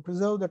body, to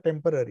preserve the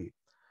temporary.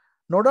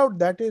 No doubt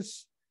that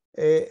is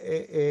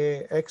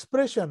a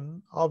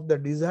expression of the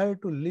desire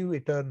to live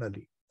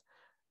eternally.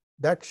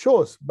 That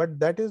shows, but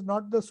that is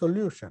not the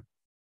solution.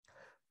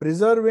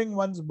 Preserving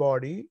one's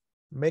body,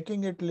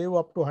 making it live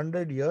up to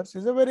 100 years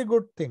is a very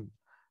good thing.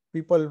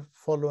 People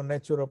follow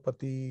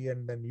naturopathy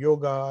and then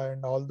yoga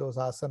and all those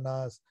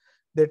asanas.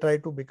 They try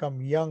to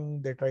become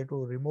young, they try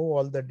to remove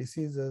all the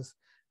diseases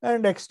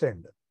and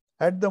extend.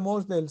 At the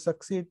most, they'll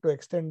succeed to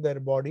extend their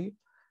body.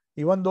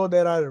 Even though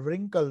there are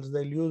wrinkles,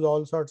 they'll use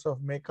all sorts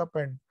of makeup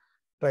and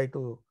try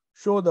to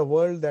show the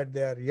world that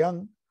they are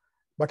young.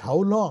 But how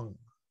long?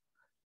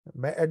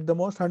 At the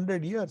most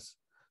 100 years.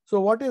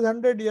 So what is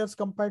 100 years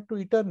compared to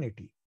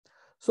eternity?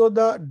 So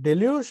the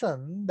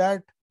delusion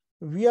that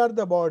we are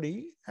the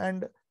body,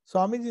 and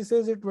Swamiji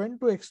says it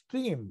went to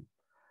extreme.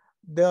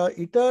 The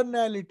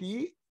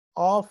eternality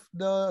of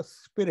the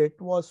spirit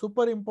was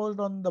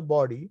superimposed on the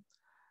body.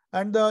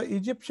 And the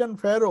Egyptian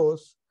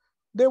pharaohs,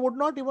 they would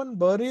not even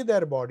bury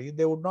their body.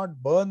 They would not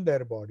burn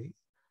their body.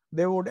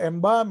 They would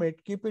embalm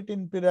it, keep it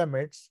in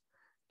pyramids,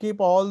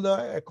 keep all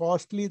the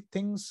costly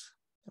things,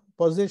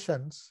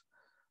 possessions,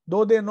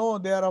 though they know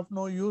they are of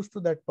no use to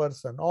that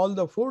person. All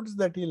the foods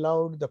that he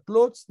loved, the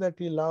clothes that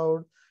he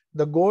loved,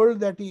 the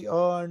gold that he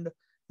earned,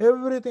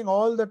 everything,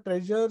 all the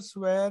treasures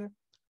were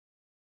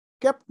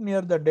kept near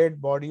the dead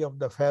body of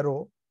the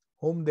pharaoh,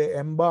 whom they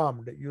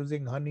embalmed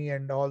using honey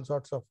and all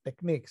sorts of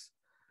techniques.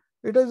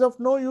 It is of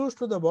no use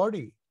to the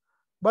body.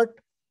 But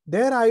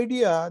their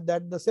idea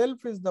that the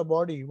self is the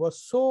body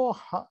was so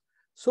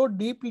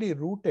deeply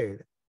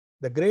rooted.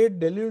 The great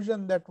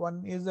delusion that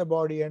one is a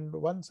body and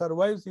one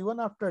survives even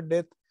after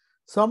death.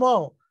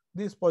 Somehow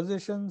these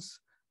possessions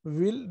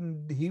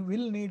he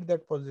will need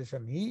that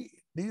possession.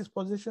 These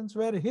possessions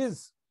were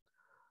his.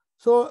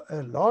 So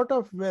a lot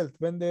of wealth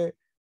when they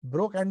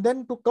broke, and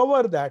then to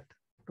cover that,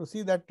 to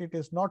see that it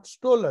is not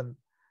stolen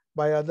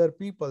by other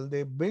people,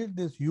 they built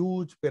these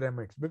huge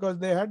pyramids because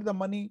they had the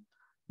money.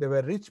 They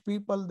were rich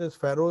people. These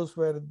pharaohs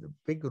were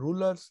big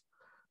rulers.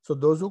 So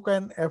those who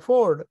can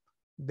afford,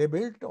 they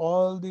built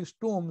all these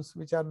tombs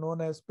which are known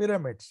as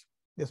pyramids.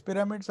 These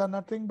pyramids are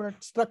nothing but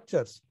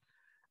structures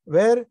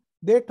where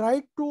they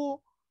tried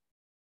to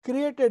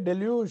create a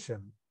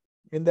delusion.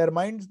 In their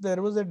minds,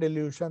 there was a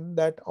delusion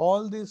that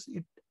all these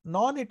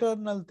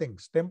non-eternal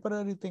things,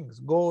 temporary things,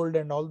 gold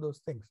and all those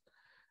things,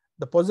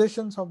 the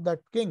possessions of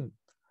that king,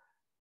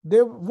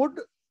 they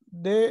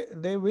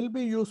will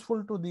be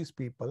useful to these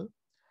people,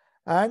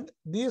 and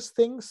these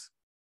things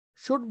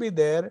should be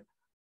there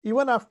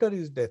even after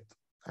his death.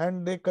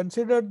 And they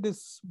considered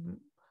this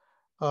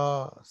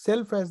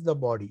self as the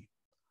body.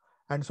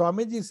 And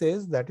Swamiji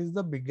says that is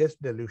the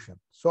biggest delusion.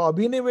 So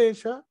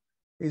abhinivesha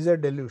is a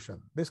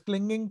delusion. This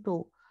clinging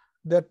to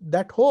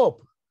that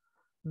hope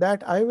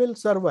that I will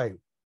survive,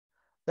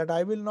 that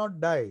I will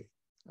not die,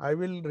 I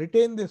will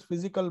retain this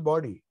physical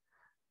body.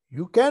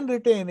 You can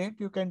retain it,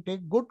 you can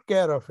take good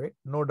care of it,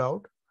 no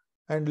doubt,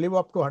 and live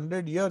up to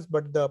 100 years.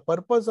 But the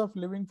purpose of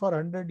living for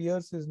 100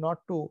 years is not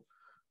to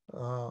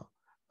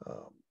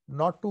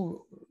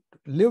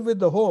live with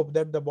the hope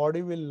that the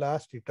body will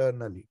last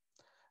eternally.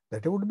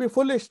 That would be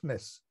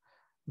foolishness.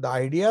 The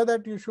idea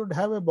that you should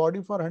have a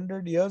body for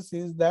 100 years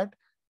is that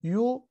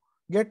you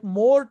get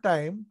more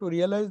time to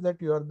realize that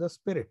you are the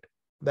spirit.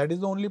 That is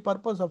the only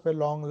purpose of a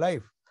long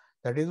life.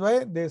 That is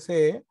why they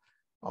say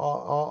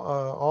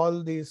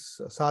all these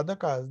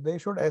sadhakas, they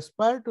should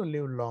aspire to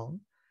live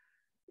long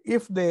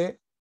if they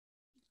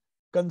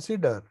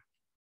consider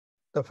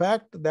the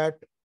fact that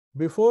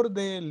before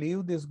they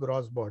leave this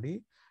gross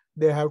body,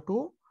 they have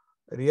to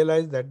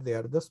realize that they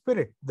are the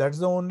spirit. That's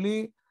the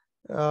only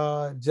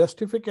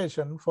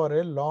justification for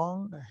a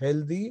long,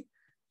 healthy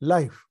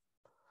life.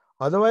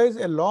 Otherwise,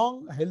 a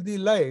long, healthy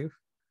life,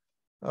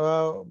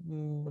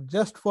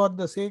 just for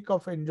the sake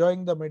of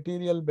enjoying the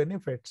material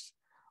benefits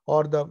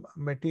or the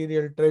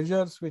material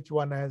treasures which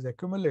one has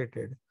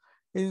accumulated,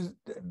 is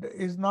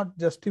not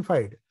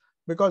justified,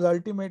 because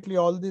ultimately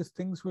all these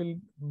things will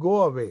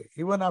go away.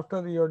 Even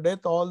after your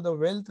death, all the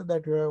wealth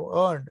that you have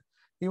earned,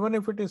 even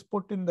if it is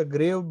put in the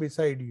grave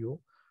beside you,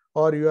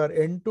 or you are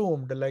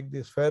entombed like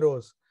these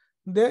pharaohs,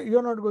 you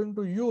are not going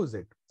to use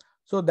it.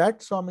 So that,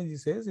 Swamiji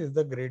says, is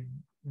the great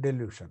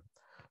delusion.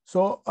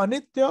 So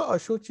anitya,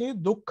 ashuchi,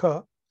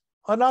 dukkha,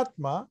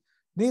 anatma,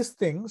 these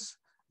things,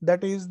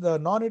 that is the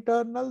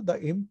non-eternal, the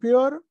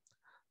impure,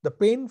 the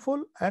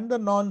painful, and the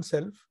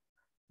non-self,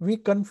 we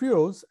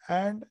confuse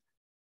and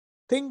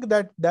think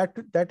that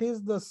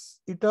is the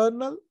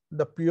eternal,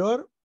 the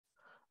pure,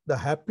 the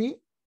happy.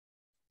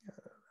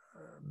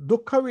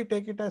 Dukkha, we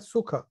take it as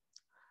sukha.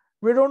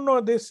 We don't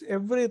know this.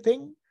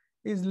 Everything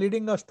is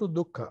leading us to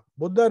dukkha.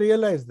 Buddha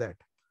realized that.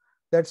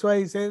 That's why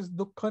he says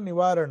dukkha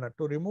nivarana,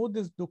 to remove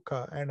this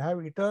dukkha and have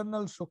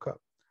eternal sukha.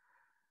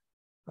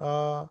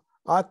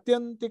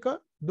 Atyantika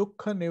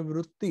dukkha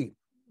nivrutti.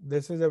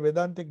 This is a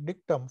Vedantic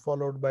dictum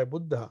followed by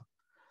Buddha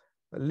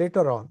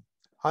later on.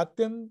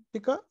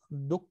 Atyantika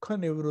dukkha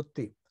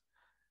nivrutti.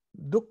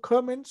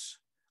 Dukkha means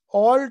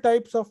all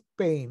types of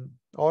pain,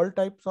 all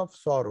types of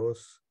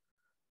sorrows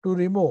to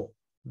remove.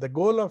 The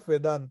goal of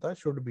Vedanta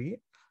should be,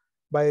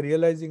 by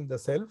realizing the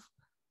self,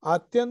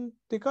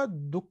 atyantika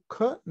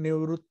dukkha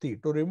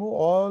nivrutti, to remove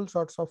all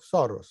sorts of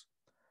sorrows.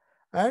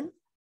 And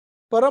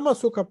parama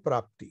sukha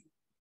prapti.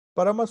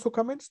 Parama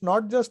sukha means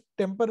not just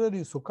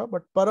temporary sukha,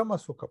 but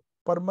parama sukha,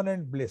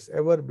 permanent bliss,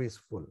 ever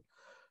blissful.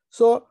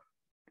 So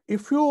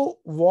if you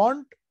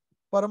want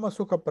parama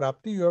sukha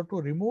prapti, you have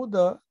to remove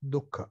the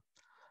dukkha.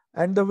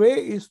 And the way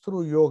is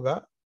through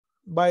yoga,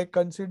 by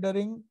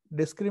considering,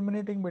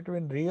 discriminating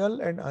between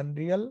real and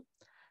unreal,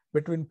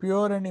 between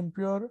pure and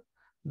impure,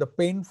 the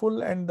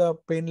painful and the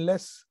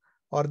painless,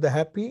 or the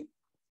happy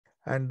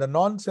and the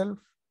non-self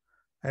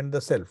and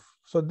the self.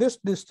 So this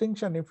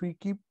distinction, if we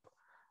keep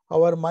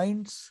our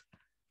minds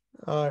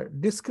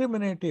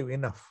discriminative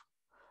enough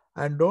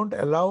and don't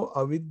allow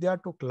avidya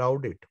to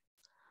cloud it,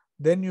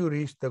 then you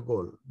reach the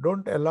goal.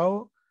 Don't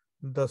allow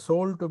the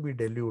soul to be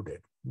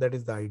deluded. That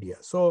is the idea.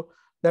 So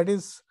that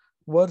is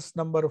verse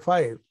number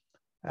 5.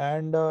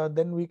 And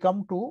then we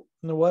come to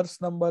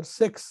verse number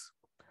 6,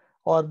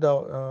 or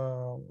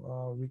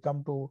we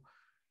come to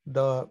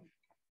the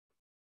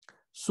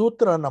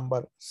sutra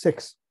number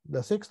 6.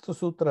 The sixth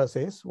sutra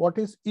says, what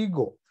is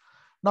ego?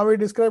 Now we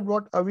described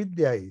what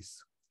avidya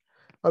is.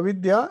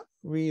 Avidya,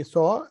 we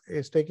saw,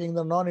 is taking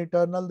the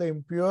non-eternal, the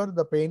impure,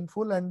 the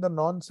painful, and the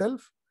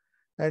non-self,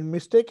 and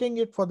mistaking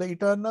it for the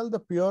eternal, the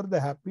pure, the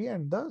happy,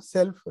 and the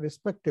self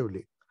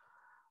respectively.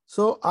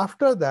 So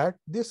after that,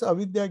 this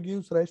avidya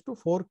gives rise to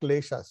 4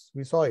 kleshas.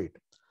 We saw it.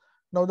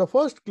 Now the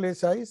first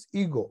klesha is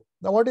ego.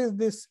 Now what is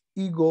this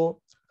ego?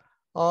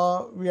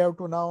 We have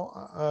to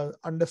now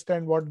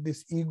understand what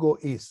this ego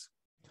is.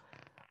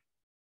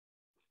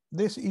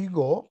 This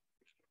ego,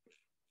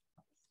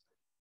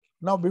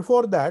 now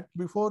before that,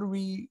 before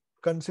we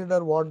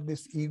consider what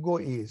this ego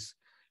is,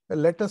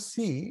 let us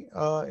see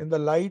in the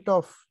light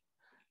of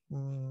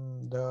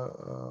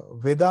the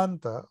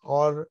Vedanta,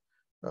 or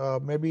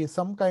maybe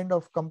some kind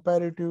of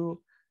comparative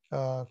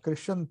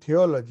Christian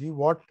theology,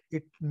 what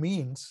it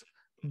means,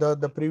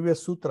 the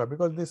previous sutra,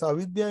 because this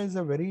avidya is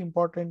a very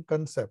important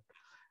concept.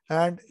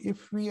 And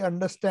if we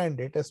understand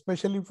it,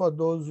 especially for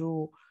those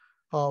who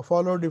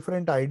follow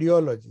different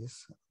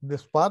ideologies,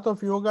 this path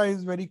of yoga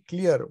is very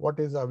clear what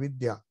is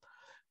avidya.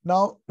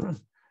 Now,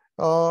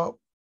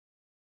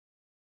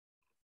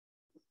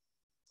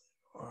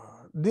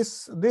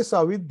 this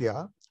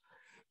avidya,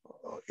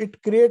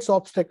 it creates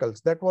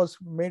obstacles. That was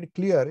made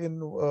clear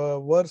in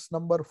verse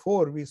number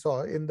 4 we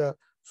saw in the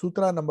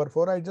sutra number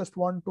 4. I just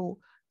want to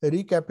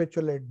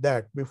recapitulate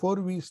that. Before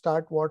we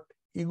start what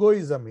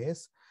egoism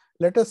is,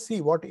 let us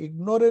see what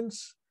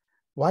ignorance,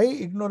 why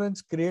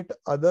ignorance create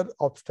other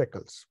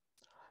obstacles.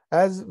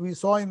 As we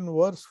saw in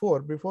verse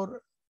 4,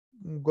 before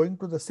going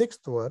to the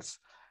 6th verse,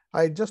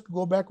 I just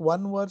go back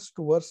one verse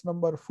to verse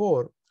number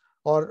 4,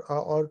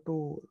 or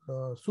to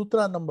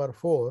sutra number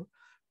 4,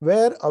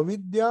 where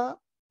avidya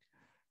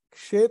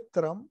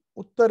kshetram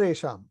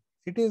uttaresham.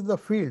 It is the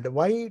field.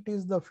 Why it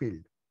is the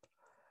field?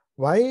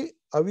 Why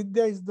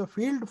avidya is the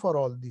field for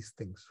all these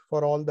things,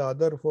 for all the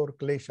other 4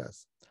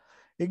 kleshas?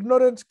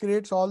 Ignorance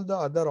creates all the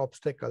other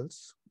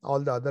obstacles, all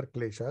the other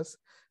kleshas.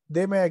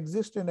 They may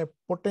exist in a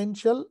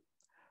potential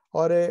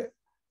or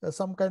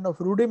some kind of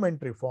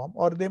rudimentary form,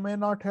 or they may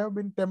not have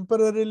been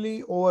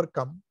temporarily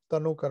overcome,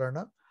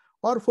 tanukarana,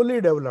 or fully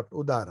developed,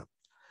 udara.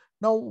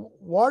 Now,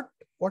 what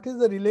is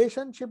the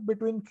relationship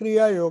between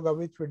Kriya Yoga,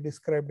 which we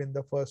described in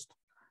the first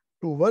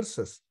 2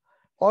 verses?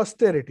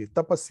 Austerity,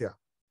 tapasya,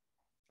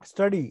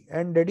 study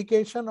and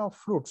dedication of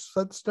fruits.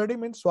 Such study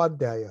means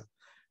swadhyaya,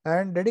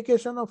 and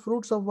dedication of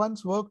fruits of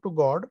one's work to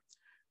God.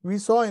 We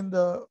saw in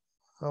the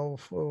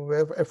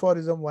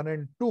aphorism 1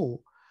 and 2,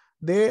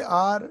 they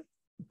are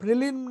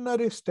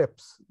preliminary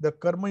steps, the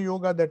karma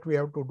yoga that we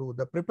have to do,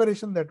 the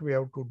preparation that we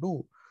have to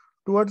do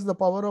towards the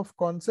power of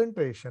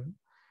concentration,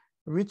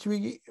 which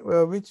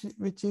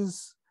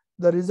is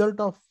the result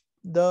of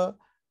the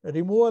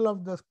removal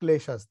of the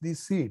kleshas, these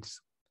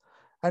seeds.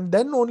 And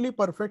then only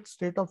perfect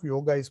state of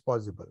yoga is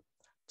possible.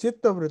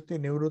 Chitta vritti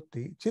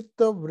nivrutti,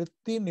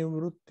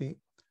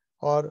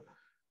 or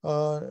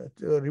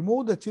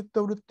remove the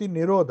chitta vritti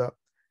nirodha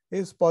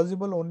is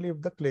possible only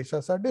if the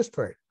kleshas are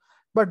destroyed.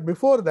 But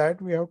before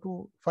that, we have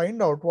to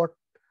find out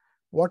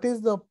what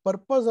is the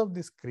purpose of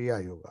this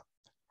Kriya Yoga.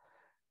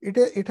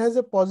 It has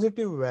a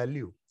positive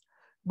value,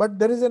 but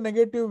there is a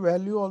negative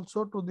value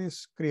also to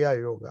this Kriya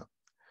Yoga.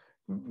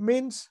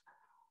 Means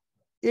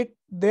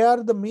they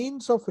are the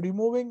means of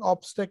removing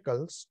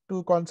obstacles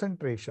to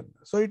concentration.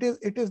 So it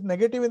is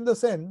negative in the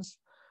sense,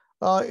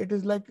 it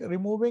is like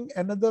removing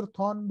another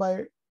thorn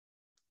by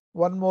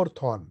one more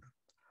thorn.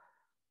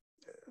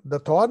 The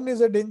thorn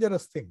is a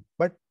dangerous thing,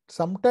 but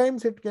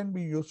sometimes it can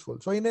be useful.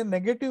 So in a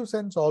negative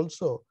sense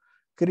also,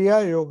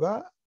 Kriya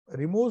Yoga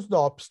removes the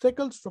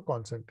obstacles to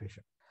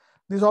concentration.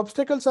 These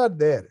obstacles are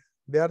there.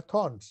 They are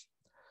thorns.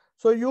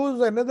 So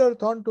use another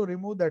thorn to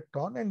remove that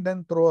thorn and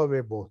then throw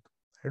away both.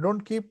 I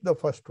don't keep the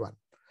first one.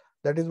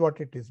 That is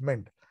what it is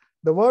meant.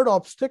 The word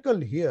obstacle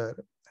here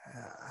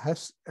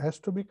has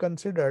to be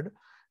considered.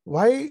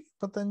 Why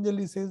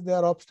Patanjali says they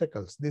are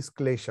obstacles, these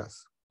kleshas.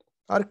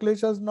 Are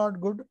kleshas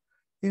not good?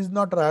 Is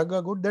not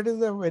raga good? That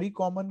is a very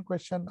common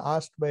question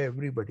asked by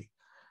everybody.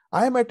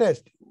 I am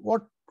attached.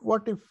 What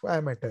if I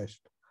am attached?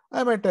 I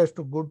am attached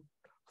to good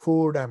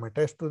food. I am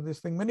attached to this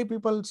thing. Many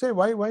people say,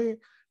 why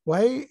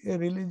a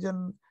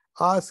religion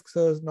asks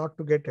us not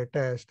to get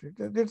attached?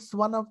 It's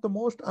one of the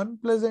most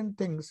unpleasant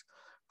things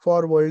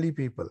for worldly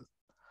people.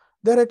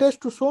 They're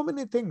attached to so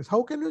many things.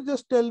 How can you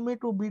just tell me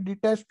to be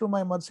detached to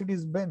my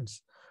Mercedes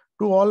Benz,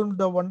 to all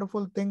the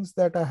wonderful things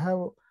that I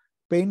have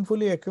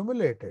painfully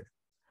accumulated?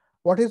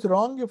 What is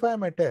wrong if I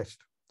am attached?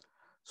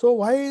 So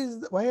why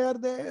are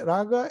they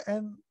raga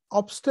an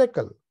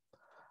obstacle?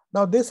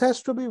 Now this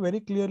has to be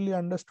very clearly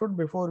understood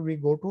before we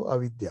go to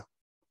avidya.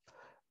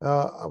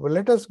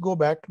 Let us go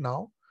back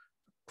now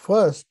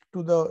first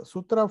to the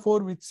Sutra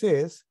 4, which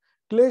says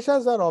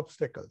kleshas are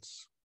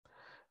obstacles.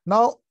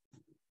 Now,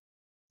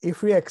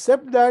 if we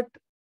accept that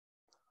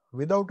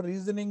without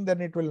reasoning,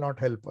 then it will not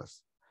help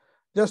us.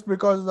 Just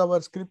because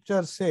our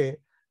scriptures say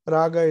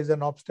raga is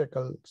an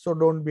obstacle, so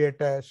don't be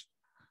attached.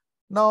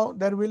 Now,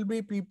 there will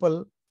be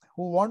people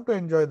who want to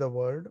enjoy the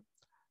world,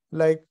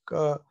 like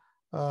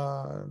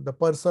the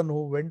person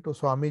who went to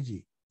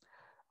Swamiji,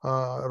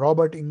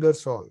 Robert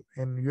Ingersoll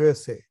in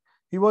USA.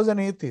 He was an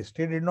atheist.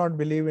 He did not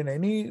believe in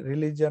any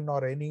religion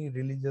or any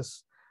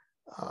religious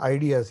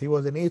ideas. He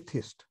was an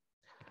atheist,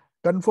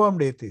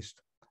 confirmed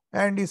atheist.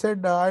 And he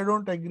said, I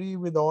don't agree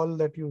with all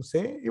that you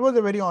say. He was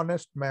a very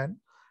honest man,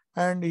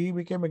 and he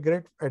became a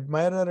great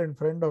admirer and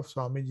friend of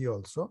Swamiji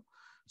also.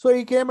 So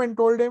he came and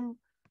told him,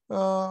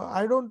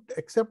 I don't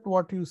accept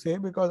what you say,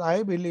 because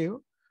I believe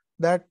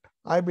that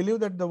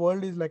the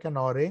world is like an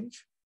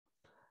orange,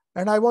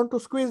 and I want to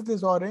squeeze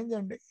this orange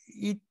and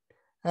eat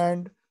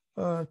and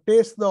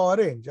taste the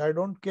orange. I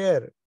don't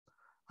care.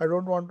 I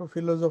don't want to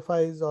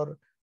philosophize or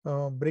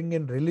bring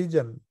in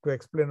religion to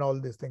explain all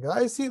these things.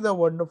 I see the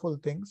wonderful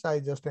things. I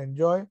just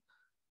enjoy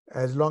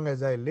as long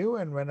as I live,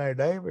 and when I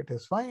die, it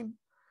is fine.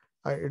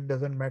 It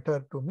doesn't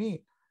matter to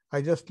me.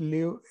 I just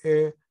live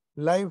a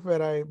life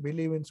where I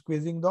believe in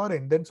squeezing the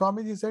orange. Then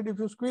Swamiji said, if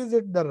you squeeze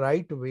it the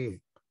right way,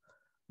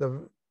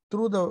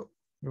 through the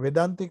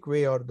Vedantic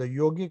way or the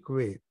yogic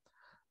way,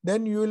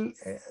 then you will,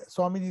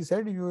 Swamiji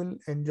said, you will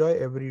enjoy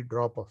every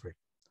drop of it.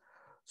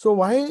 So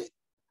why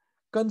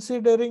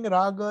considering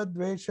raga,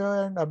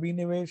 dvesha and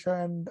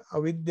abhinivesha and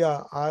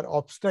avidya are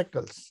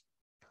obstacles?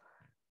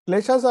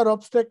 Kleshas are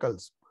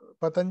obstacles.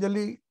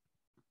 Patanjali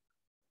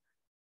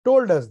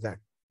told us that.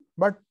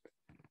 But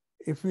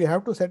if we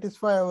have to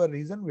satisfy our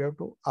reason, we have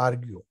to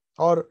argue,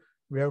 or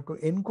we have to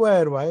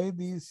inquire why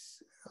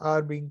these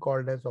are being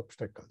called as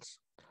obstacles.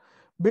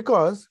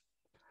 Because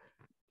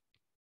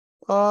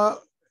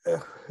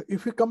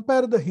if we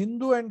compare the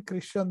Hindu and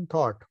Christian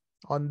thought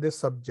on this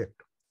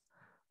subject,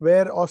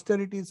 where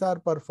austerities are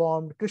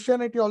performed,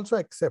 Christianity also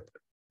accepts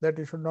that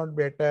you should not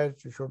be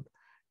attached, you should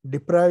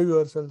deprive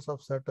yourselves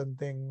of certain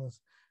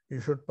things,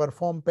 you should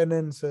perform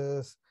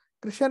penances.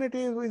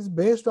 Christianity is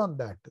based on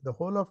that. The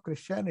whole of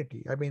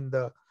Christianity, I mean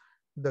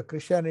the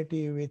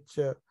Christianity which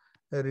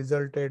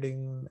resulted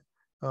in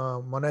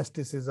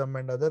monasticism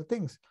and other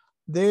things,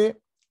 they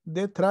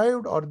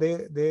thrived, or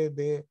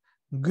they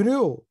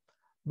grew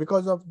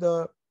because of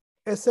the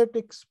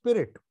ascetic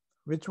spirit,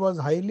 which was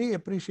highly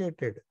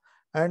appreciated.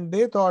 And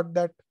they thought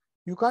that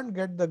you can't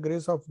get the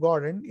grace of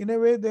God. And in a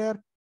way, they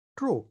are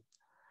true.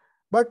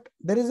 But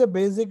there is a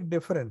basic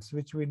difference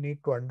which we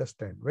need to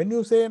understand. When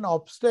you say an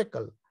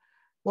obstacle,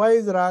 Why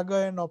is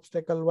raga an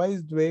obstacle? Why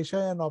is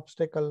dvesha an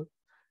obstacle?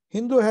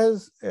 Hindu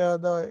has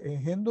the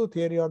Hindu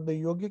theory or the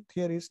yogic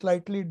theory is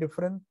slightly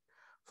different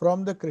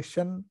from the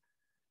Christian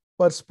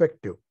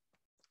perspective.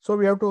 So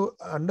we have to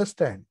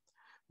understand,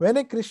 when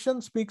a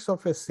Christian speaks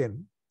of a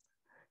sin,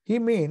 he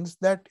means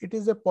that it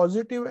is a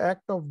positive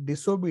act of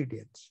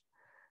disobedience.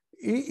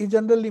 He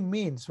generally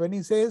means, when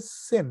he says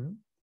sin,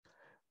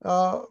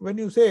 when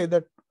you say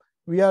that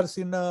we are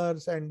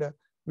sinners and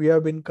we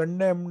have been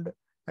condemned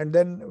and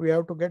then we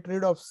have to get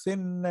rid of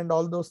sin and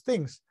all those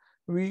things,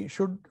 we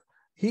should,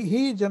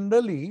 he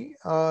generally,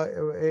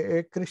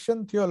 a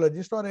Christian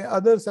theologist or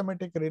other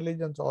Semitic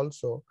religions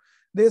also,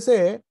 they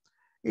say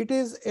it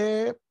is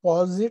a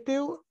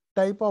positive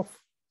type of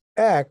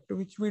act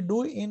which we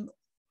do in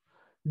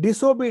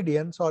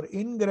disobedience or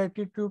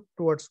ingratitude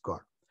towards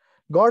God.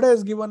 God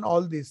has given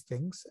all these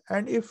things,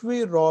 and if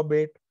we rob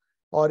it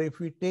or if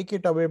we take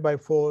it away by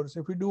force,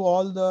 if we do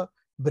all the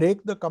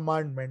break the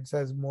commandments,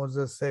 as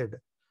Moses said,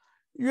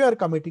 you are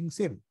committing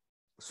sin.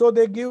 So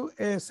they give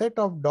a set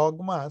of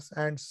dogmas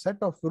and set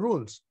of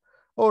rules.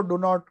 Oh, do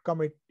not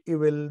commit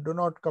evil, do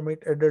not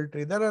commit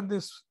adultery. There are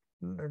these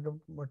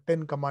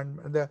 10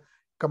 commandments, the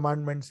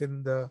commandments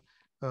in the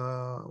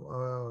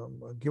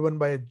given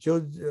by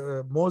Judge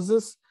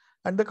Moses,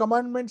 and the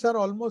commandments are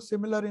almost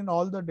similar in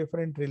all the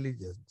different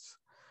religions.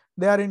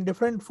 They are in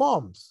different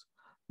forms,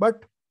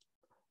 but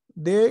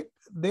they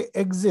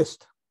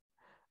exist.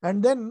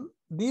 And then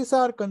these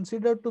are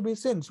considered to be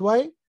sins.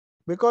 Why?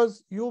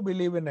 Because you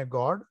believe in a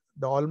God,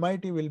 the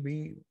Almighty will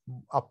be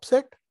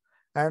upset,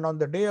 and on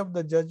the day of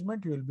the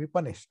judgment, you will be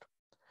punished.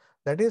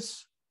 That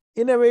is,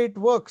 in a way, it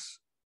works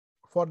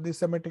for the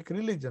Semitic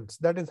religions.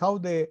 That is how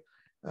they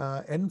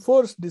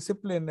enforce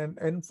discipline and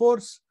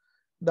enforce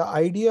the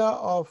idea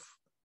of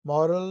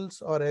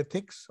morals or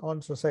ethics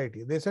on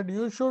society. They said,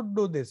 you should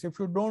do this. If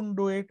you don't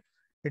do it,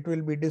 it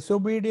will be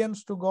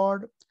disobedience to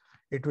God.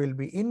 It will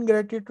be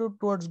ingratitude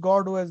towards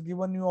God who has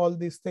given you all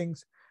these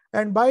things.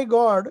 And by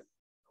God,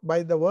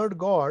 by the word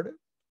God,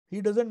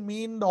 he doesn't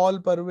mean the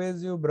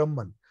all-pervasive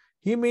Brahman.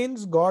 He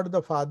means God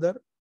the Father,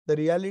 the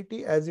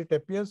reality as it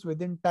appears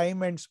within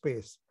time and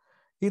space.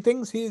 He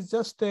thinks he is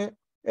just an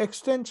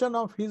extension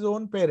of his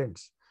own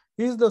parents.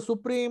 He is the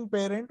supreme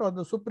parent or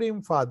the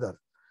supreme father.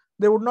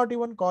 They would not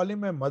even call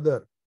him a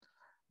mother,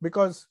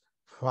 because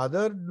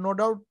father, no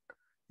doubt,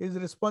 is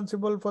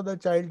responsible for the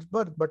child's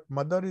birth, but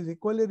mother is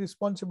equally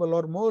responsible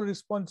or more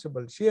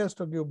responsible. She has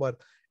to give birth.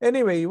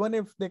 Anyway, even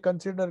if they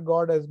consider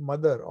God as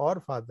mother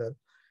or father,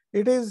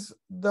 it is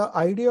the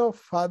idea of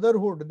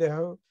fatherhood they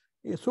have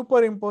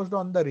superimposed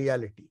on the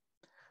reality.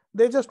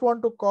 They just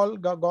want to call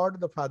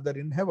God the Father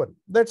in heaven.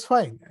 That's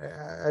fine,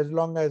 as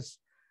long as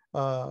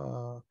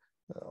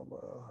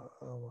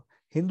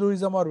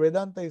Hinduism or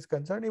Vedanta is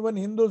concerned. Even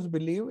Hindus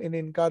believe in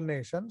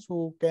incarnations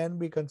who can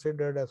be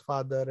considered as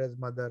father, as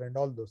mother, and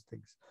all those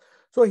things.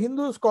 So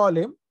Hindus call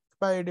him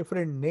by a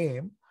different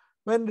name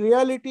when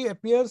reality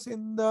appears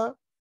in the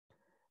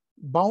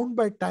bound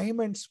by time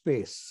and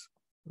space.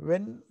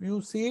 When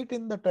you see it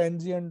in the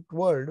transient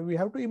world, we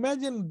have to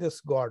imagine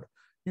this God.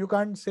 You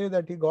can't say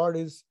that God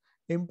is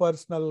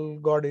impersonal,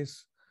 God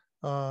is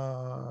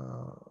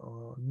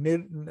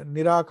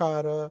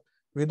nirakara,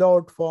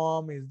 without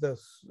form, is the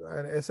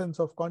essence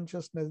of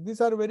consciousness. These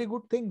are very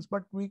good things,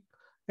 but an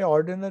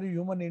ordinary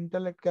human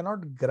intellect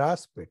cannot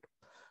grasp it.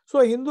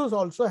 So Hindus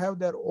also have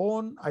their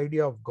own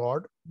idea of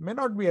God, may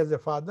not be as a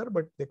father,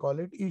 but they call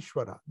it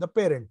Ishvara, the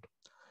parent.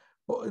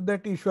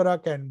 That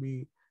Ishvara can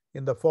be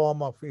in the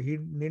form of, he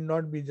need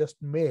not be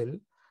just male.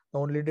 The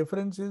only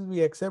difference is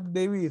we accept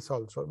Devis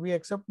also. We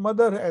accept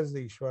mother as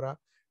the Ishvara.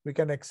 We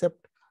can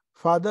accept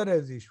father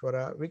as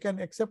Ishvara. We can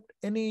accept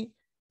any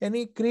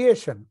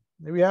creation.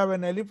 We have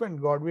an elephant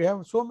god. We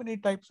have so many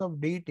types of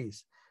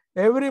deities.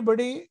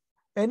 Everybody,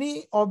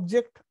 any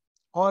object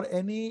or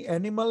any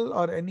animal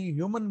or any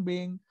human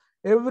being,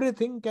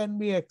 everything can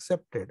be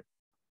accepted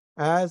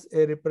as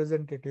a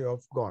representative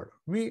of God.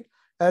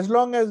 As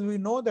long as we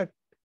know that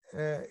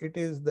it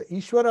is the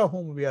Ishvara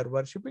whom we are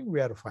worshipping, we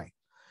are fine.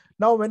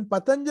 Now, when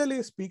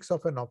Patanjali speaks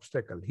of an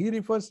obstacle, he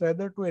refers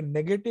rather to a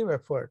negative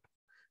effort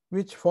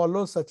which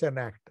follows such an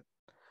act.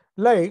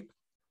 Like,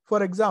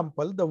 for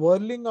example, the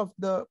whirling of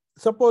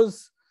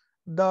suppose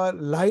the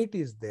light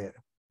is there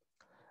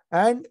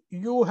and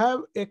you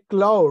have a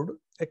cloud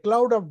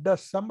of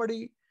dust.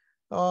 Somebody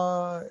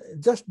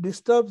just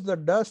disturbs the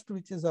dust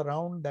which is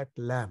around that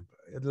lamp.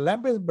 The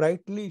lamp is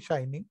brightly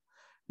shining,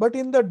 but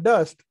in the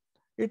dust,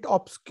 it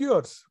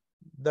obscures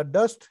the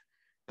dust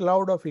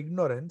cloud of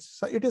ignorance.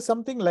 So it is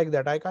something like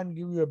that. I can't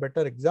give you a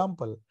better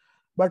example,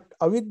 but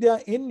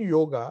avidya in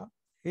yoga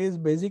is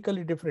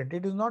basically different.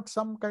 It is not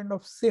some kind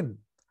of sin.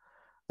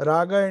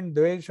 Raga and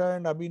dvesha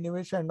and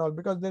abhinivesha and all,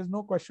 because there is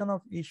no question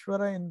of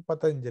Ishvara in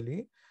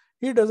Patanjali.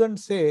 He doesn't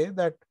say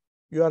that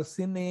you are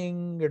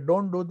sinning,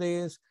 don't do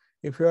this.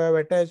 If you have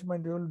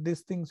attachment,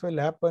 these things will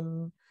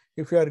happen.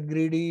 If you are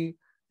greedy,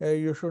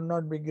 you should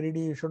not be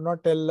greedy. You should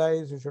not tell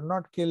lies. You should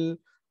not kill.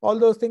 All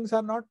those things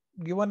are not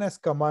given as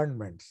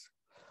commandments.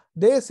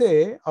 They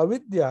say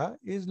avidya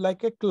is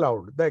like a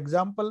cloud. The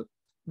example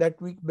that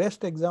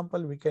best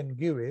example we can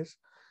give is,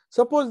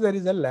 suppose there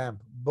is a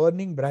lamp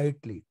burning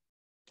brightly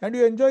and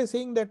you enjoy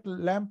seeing that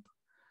lamp,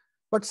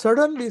 but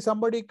suddenly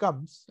somebody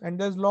comes and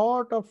there's a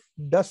lot of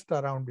dust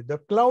around it. The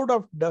cloud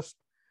of dust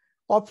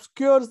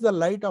obscures the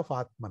light of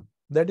Atman.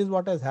 That is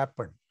what has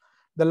happened.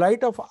 The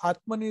light of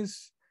Atman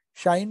is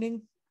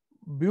shining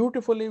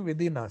beautifully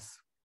within us.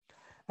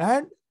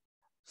 And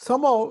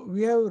somehow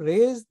we have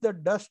raised the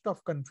dust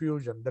of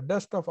confusion, the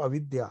dust of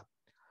avidya.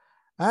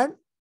 And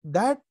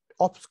that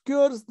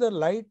obscures the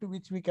light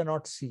which we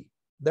cannot see.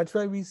 That's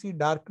why we see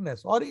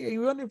darkness. Or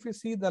even if we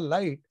see the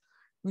light,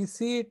 we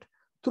see it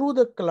through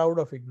the cloud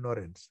of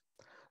ignorance.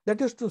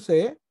 That is to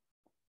say,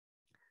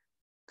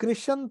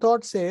 Christian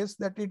thought says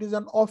that it is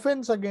an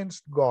offense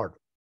against God.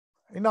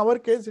 In our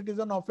case, it is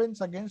an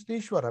offense against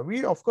Ishvara.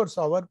 We, of course,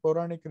 our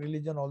Puranic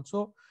religion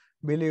also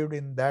believed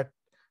in that.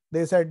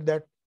 They said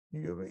that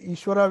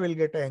Ishvara will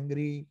get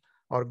angry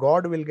or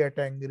God will get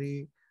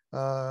angry.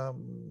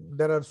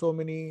 There are so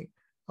many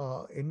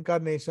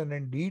incarnation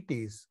and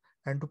deities,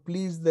 and to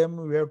please them,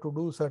 we have to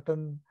do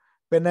certain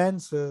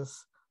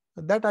penances.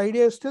 That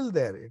idea is still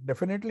there.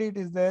 Definitely, it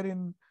is there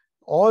in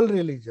all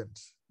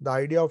religions. The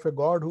idea of a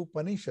God who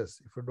punishes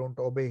if you don't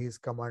obey his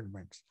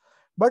commandments.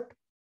 But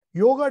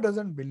yoga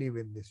doesn't believe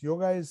in this.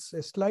 Yoga is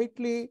a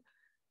slightly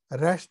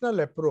rational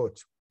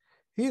approach.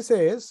 He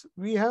says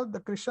we have, the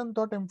Christian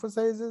thought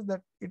emphasizes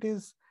that it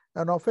is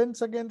an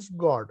offense against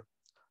God.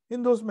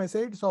 Hindus may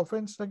say it's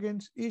offense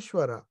against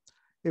Ishvara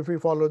if we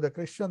follow the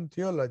Christian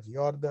theology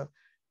or the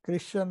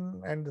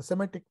Christian and the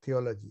Semitic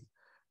theology.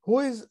 Who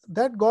is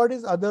that? God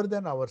is other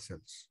than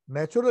ourselves.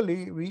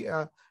 Naturally,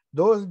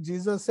 though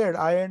Jesus said,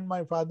 I and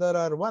my Father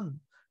are one,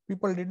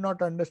 people did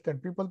not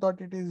understand. People thought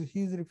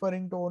he's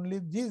referring to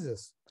only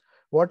Jesus.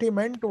 What he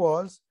meant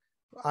was,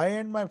 I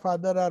and my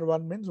Father are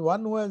one means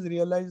one who has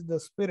realized the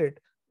Spirit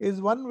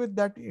is one with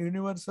that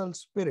universal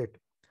Spirit.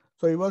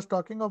 So he was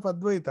talking of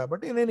Advaita,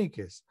 but in any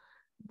case,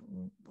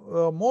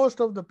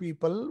 most of the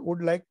people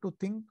would like to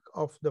think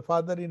of the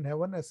Father in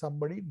heaven as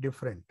somebody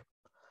different.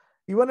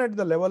 Even at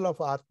the level of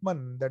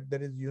Atman, that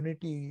there is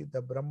unity,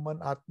 the Brahman,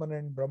 Atman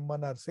and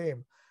Brahman are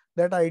same.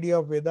 That idea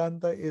of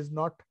Vedanta is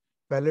not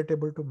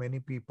palatable to many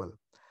people.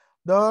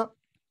 The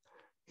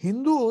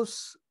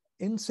Hindus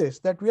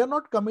insist that we are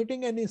not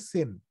committing any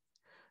sin.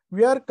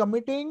 We are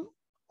committing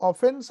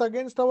offense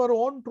against our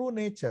own true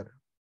nature,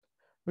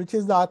 which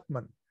is the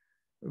Atman.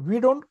 We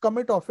don't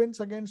commit offense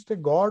against a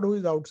God who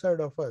is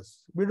outside of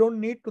us. We don't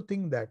need to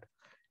think that.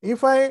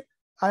 If I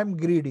am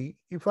greedy,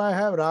 if I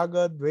have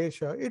raga,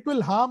 dvesha, it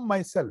will harm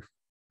myself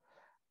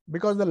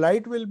because the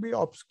light will be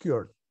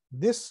obscured.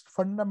 This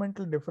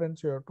fundamental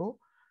difference you have to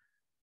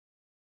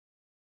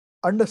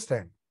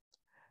understand.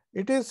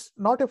 It is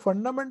not a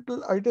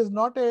fundamental, it is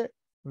not a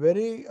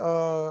very,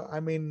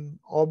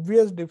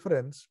 obvious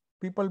difference.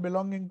 People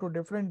belonging to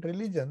different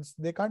religions,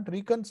 they can't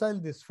reconcile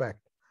this fact.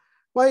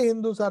 Why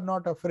Hindus are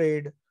not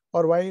afraid,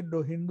 or why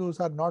do Hindus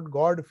are not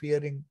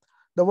God-fearing?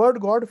 The word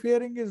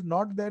God-fearing is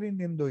not there in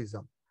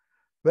Hinduism.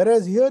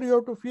 Whereas here you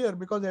have to fear,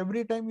 because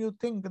every time you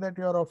think that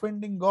you are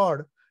offending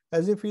God,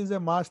 as if he is a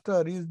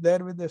master, he is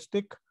there with a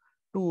stick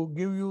to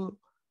give you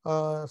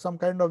some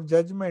kind of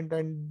judgment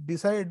and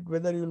decide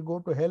whether you will go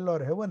to hell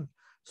or heaven.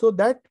 So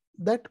that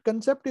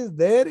concept is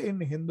there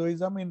in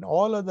Hinduism, in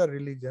all other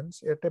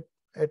religions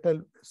at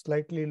a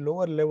slightly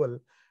lower level,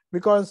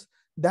 because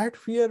that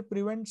fear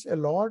prevents a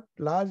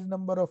large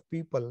number of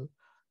people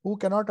who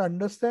cannot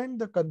understand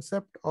the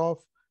concept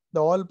of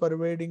the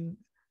all-pervading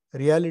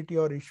reality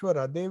or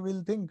Ishvara. They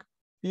will think,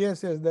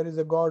 yes, there is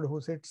a God who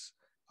sits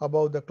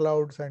above the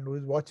clouds and who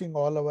is watching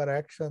all our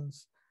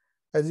actions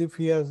as if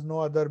he has no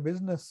other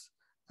business,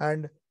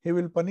 and he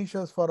will punish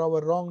us for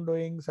our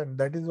wrongdoings, and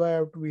that is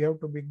why we have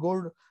to be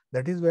good.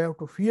 That is why we have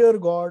to fear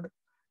God.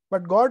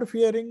 But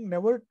God-fearing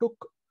never took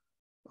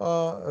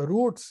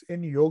roots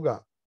in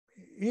yoga.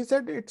 He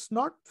said it's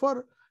not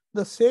for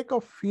the sake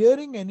of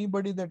fearing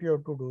anybody that you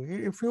have to do.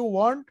 If you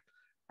want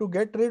to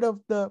get rid of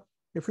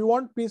if you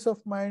want peace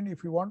of mind,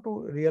 if you want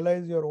to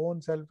realize your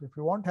own self, if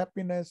you want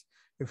happiness,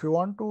 if you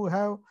want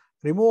to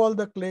remove all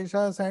the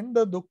kleshas and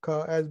the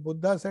dukkha, as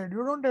Buddha said,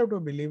 you don't have to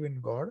believe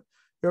in God.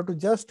 You have to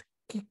just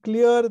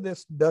clear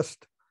this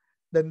dust,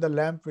 then the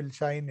lamp will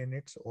shine in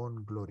its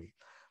own glory.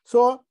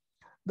 So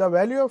the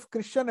value of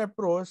Christian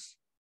approach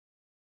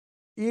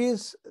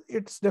is,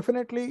 it's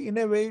definitely, in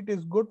a way, it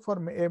is good for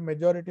a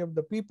majority of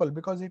the people,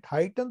 because it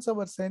heightens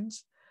our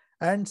sense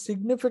and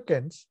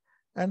significance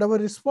and our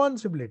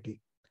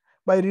responsibility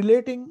by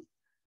relating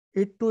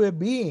it to a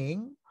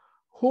being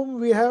whom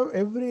we have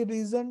every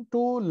reason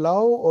to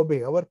love,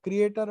 obey, our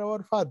Creator,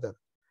 our Father.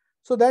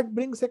 So that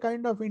brings a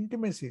kind of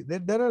intimacy.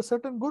 There are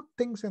certain good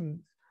things in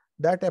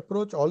that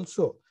approach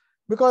also,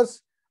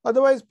 because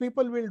otherwise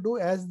people will do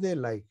as they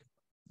like.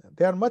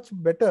 They are much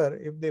better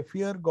if they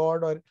fear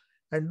God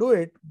and do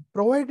it,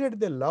 provided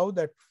they love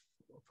that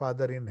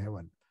Father in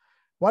heaven.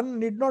 One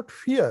need not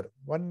fear,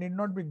 one need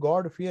not be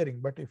God-fearing,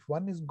 but if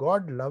one is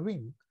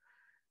God-loving,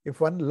 if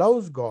one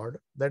loves God,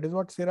 that is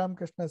what Sri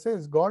Ramakrishna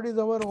says, God is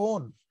our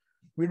own.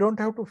 We don't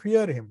have to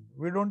fear him.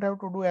 We don't have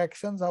to do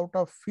actions out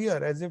of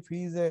fear as if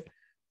he is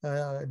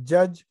a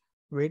judge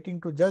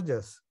waiting to judge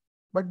us.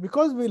 But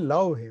because we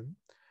love him,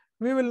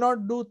 we will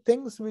not do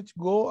things which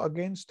go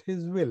against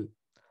his will.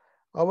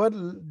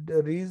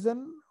 The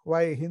reason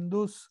why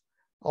Hindus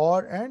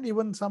and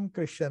even some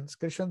Christians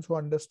who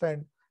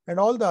understand, and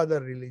all the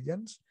other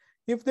religions,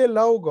 if they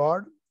love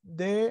God,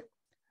 they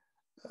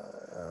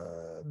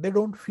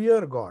don't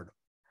fear God.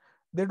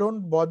 They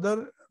don't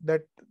bother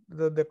that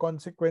the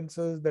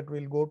consequences that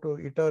will go to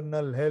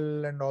eternal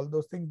hell and all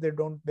those things.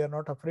 They're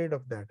not afraid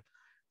of that.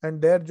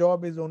 And their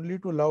job is only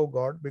to love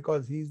God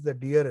because he is the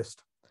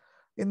dearest.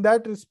 In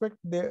that respect,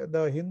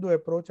 the Hindu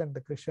approach and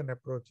the Christian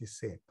approach is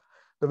same.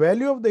 The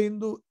value of the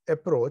Hindu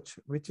approach,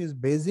 which is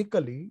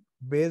basically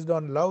based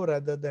on love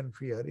rather than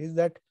fear, is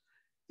that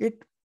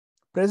it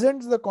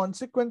presents the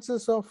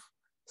consequences of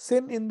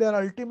sin in their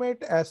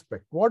ultimate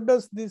aspect. What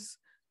does this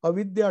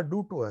avidya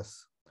do to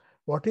us?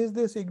 What is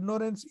this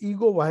ignorance,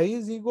 ego? Why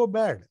is ego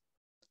bad?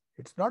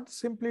 It's not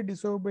simply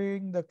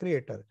disobeying the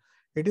Creator.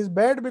 It is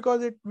bad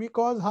because we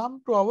cause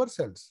harm to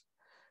ourselves.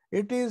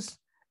 It is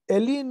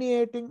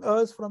alienating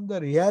us from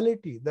the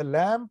reality. The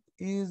lamp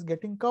is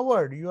getting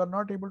covered. You are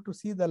not able to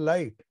see the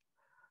light.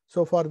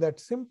 So for that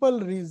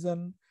simple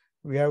reason,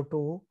 we have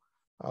to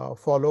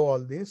follow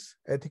all these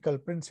ethical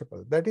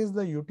principles. That is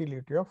the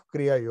utility of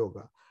Kriya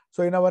Yoga.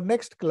 So in our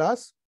next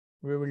class,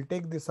 we will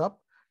take this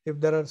up. If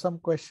there are some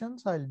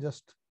questions, I'll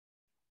just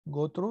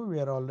go through.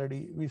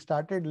 We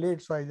started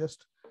late, so I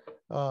just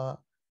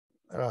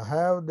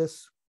have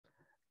this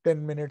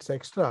 10 minutes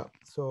extra.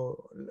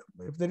 So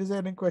if there is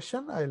any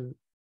question,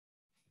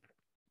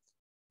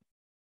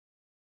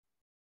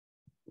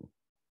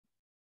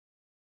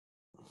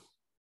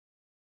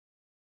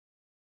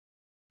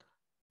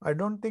 I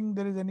don't think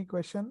there is any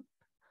question.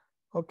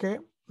 Okay,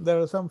 there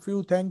are some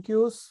few thank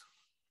yous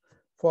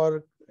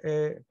for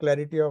a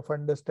clarity of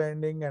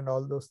understanding and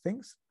all those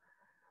things.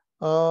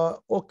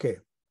 Okay.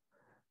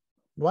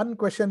 One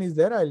question is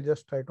there. I'll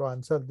just try to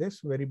answer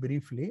this very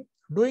briefly.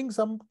 Doing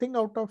something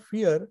out of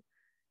fear,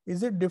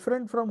 is it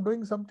different from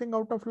doing something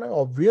out of love?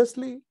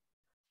 Obviously,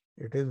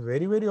 it is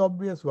very, very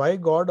obvious. Why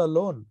God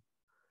alone?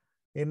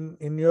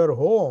 In your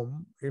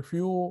home, if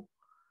you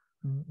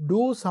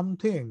do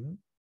something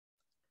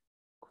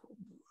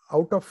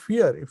out of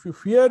fear, if you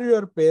fear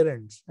your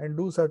parents and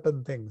do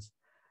certain things,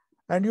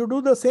 and you do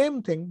the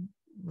same thing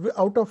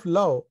out of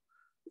love,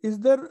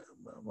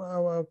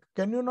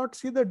 can you not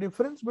see the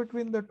difference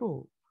between the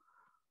two?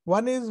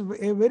 One is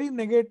a very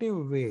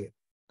negative way.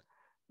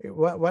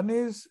 One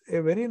is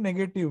a very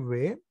negative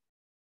way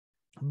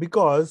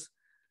because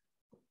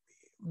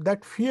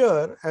that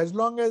fear, as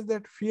long as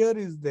that fear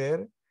is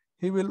there,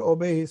 he will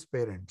obey his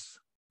parents.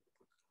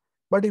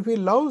 But if he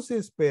loves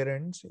his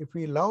parents, if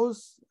he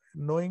loves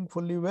knowing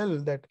fully well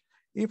that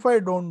if I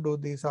don't do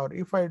this or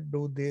if I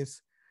do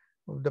this,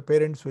 the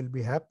parents will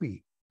be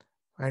happy.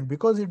 And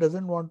because he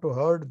doesn't want to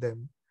hurt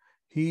them,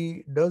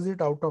 he does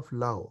it out of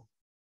love,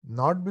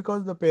 not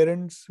because the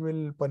parents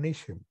will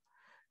punish him.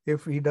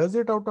 If he does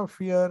it out of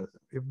fear,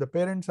 if the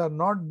parents are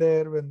not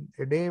there, when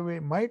a day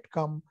might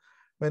come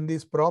when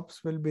these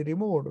props will be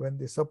removed, when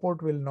the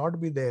support will not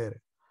be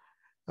there,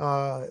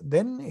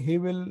 then he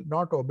will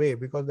not obey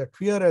because that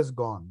fear has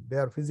gone. They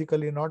are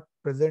physically not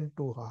present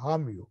to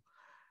harm you.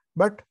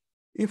 But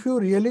if you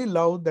really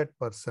love that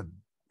person,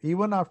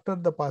 even after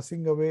the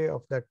passing away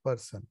of that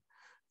person,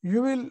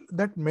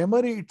 that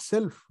memory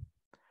itself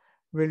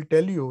will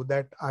tell you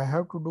that I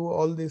have to do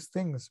all these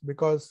things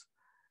because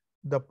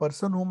the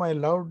person whom I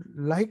loved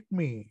liked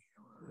me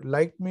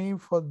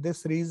for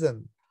this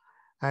reason.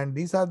 And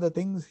these are the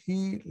things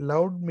he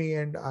loved me,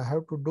 and I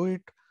have to do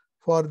it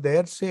for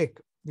their sake,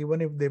 even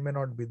if they may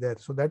not be there.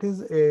 So that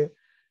is a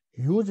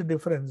huge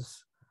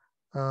difference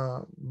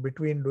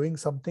between doing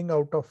something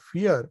out of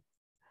fear.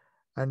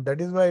 And that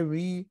is why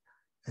we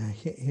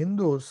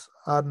Hindus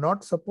are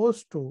not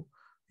supposed to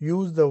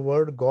use the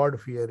word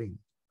God-fearing.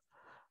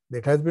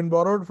 It has been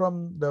borrowed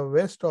from the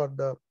West or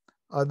the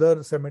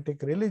other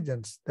Semitic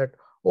religions that,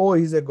 oh,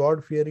 he's a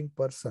God-fearing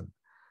person.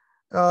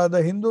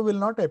 The Hindu will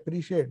not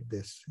appreciate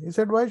this. He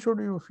said, why should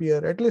you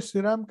fear? At least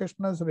Sri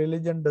Ramakrishna's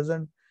religion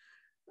doesn't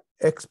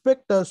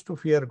expect us to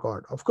fear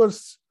God. Of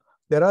course,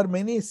 there are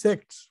many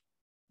sects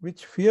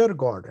which fear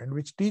God and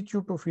which teach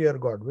you to fear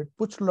God,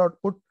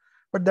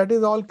 but that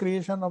is all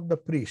creation of the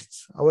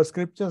priests. Our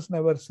scriptures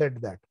never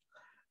said that.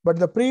 But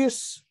the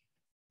priests,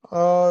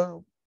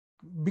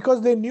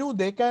 because they knew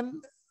they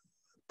can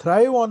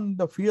thrive on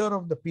the fear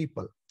of the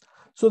people,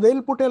 so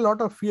they'll put a lot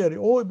of fear.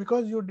 Oh,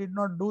 because you did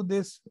not do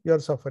this, you're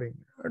suffering.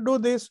 Do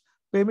this,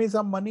 pay me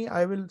some money,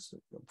 I will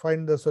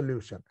find the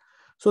solution.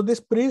 So this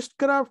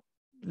priestcraft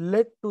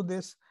led to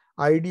this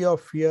idea of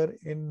fear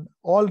in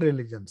all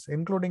religions,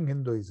 including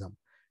Hinduism.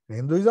 In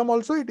Hinduism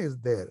also it is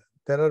there.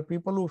 There are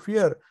people who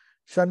fear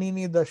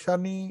Shanini, the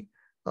Shani.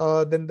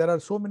 Then there are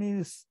so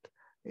many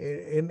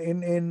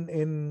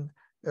in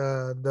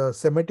the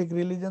Semitic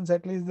religions.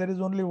 At least there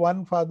is only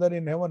one Father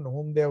in heaven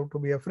whom they have to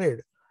be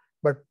afraid.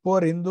 But poor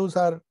Hindus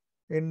are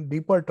in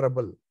deeper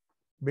trouble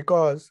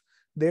because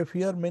they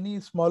fear many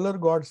smaller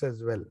gods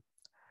as well.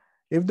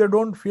 If they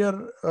don't fear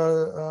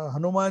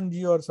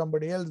Hanumanji or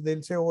somebody else,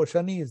 they'll say, oh,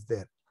 Shani is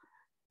there.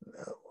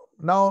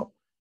 Now,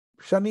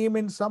 Shani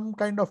means some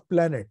kind of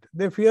planet.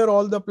 They fear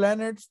all the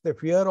planets, they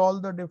fear all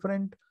the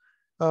different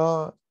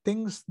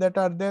things that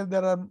are there.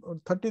 There are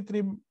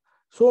 33,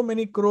 so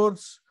many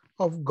crores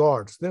of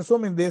gods. There's so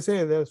many, they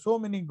say there are so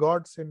many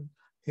gods in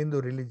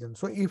Hindu religion.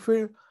 So if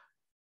we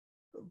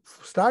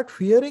start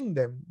fearing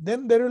them,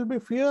 then there will be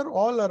fear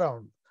all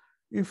around.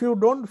 If you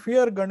don't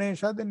fear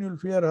Ganesha, then you'll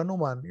fear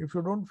Hanuman. If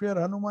you don't fear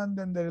Hanuman,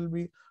 then there will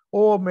be,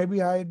 oh,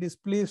 maybe I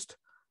displeased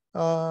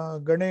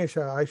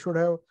Ganesha. I should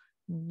have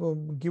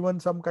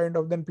given some kind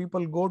of, then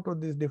people go to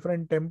these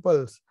different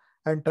temples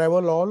and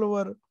travel all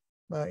over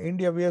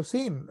India. We have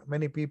seen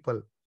many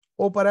people.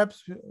 Oh,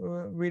 perhaps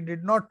we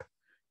did not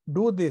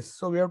do this,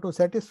 so we have to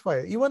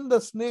satisfy. Even the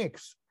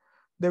snakes,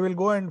 they will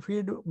go and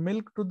feed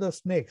milk to the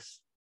snakes,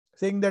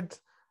 saying that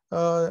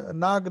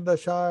Nag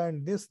Dasha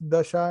and this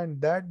Dasha and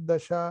that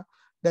Dasha.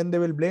 Then they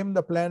will blame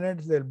the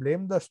planets, they'll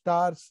blame the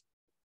stars.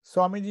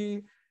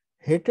 Swamiji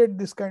hated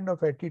this kind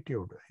of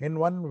attitude. In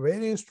one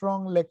very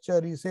strong lecture,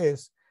 he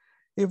says,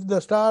 if the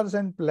stars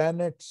and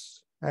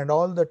planets and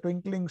all the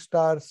twinkling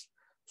stars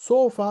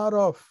so far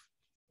off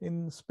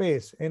in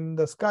space, in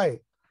the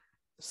sky,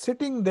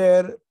 sitting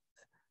there,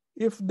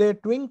 if they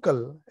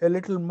twinkle a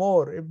little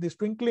more, if these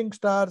twinkling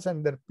stars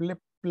and their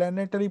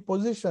planetary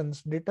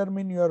positions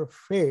determine your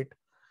fate,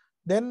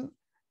 then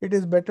it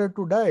is better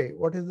to die.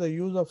 What is the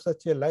use of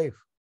such a life?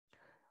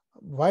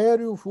 Why are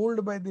you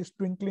fooled by these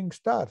twinkling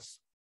stars?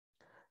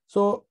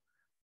 So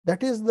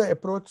that is the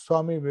approach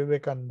Swami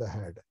Vivekananda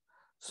had.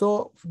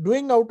 So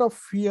doing out of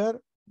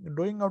fear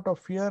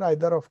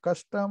either of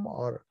custom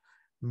or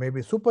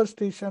maybe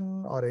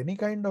superstition or any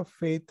kind of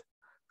faith,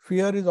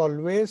 fear is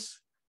always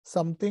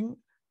something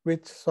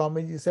which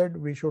Swamiji said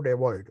we should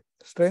avoid.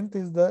 Strength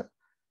is the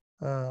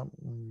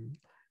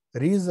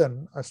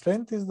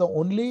strength is the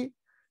only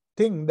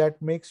thing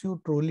that makes you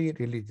truly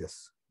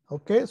religious.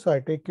 Okay, so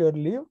I take your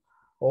leave.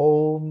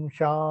 Om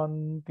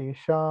Shanti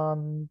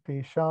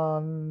Shanti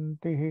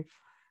Shanti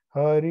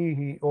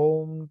Harihi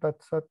Om Tat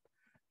Sat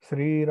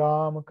Sri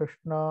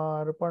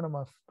Ramakrishna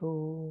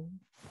Arpanamastu.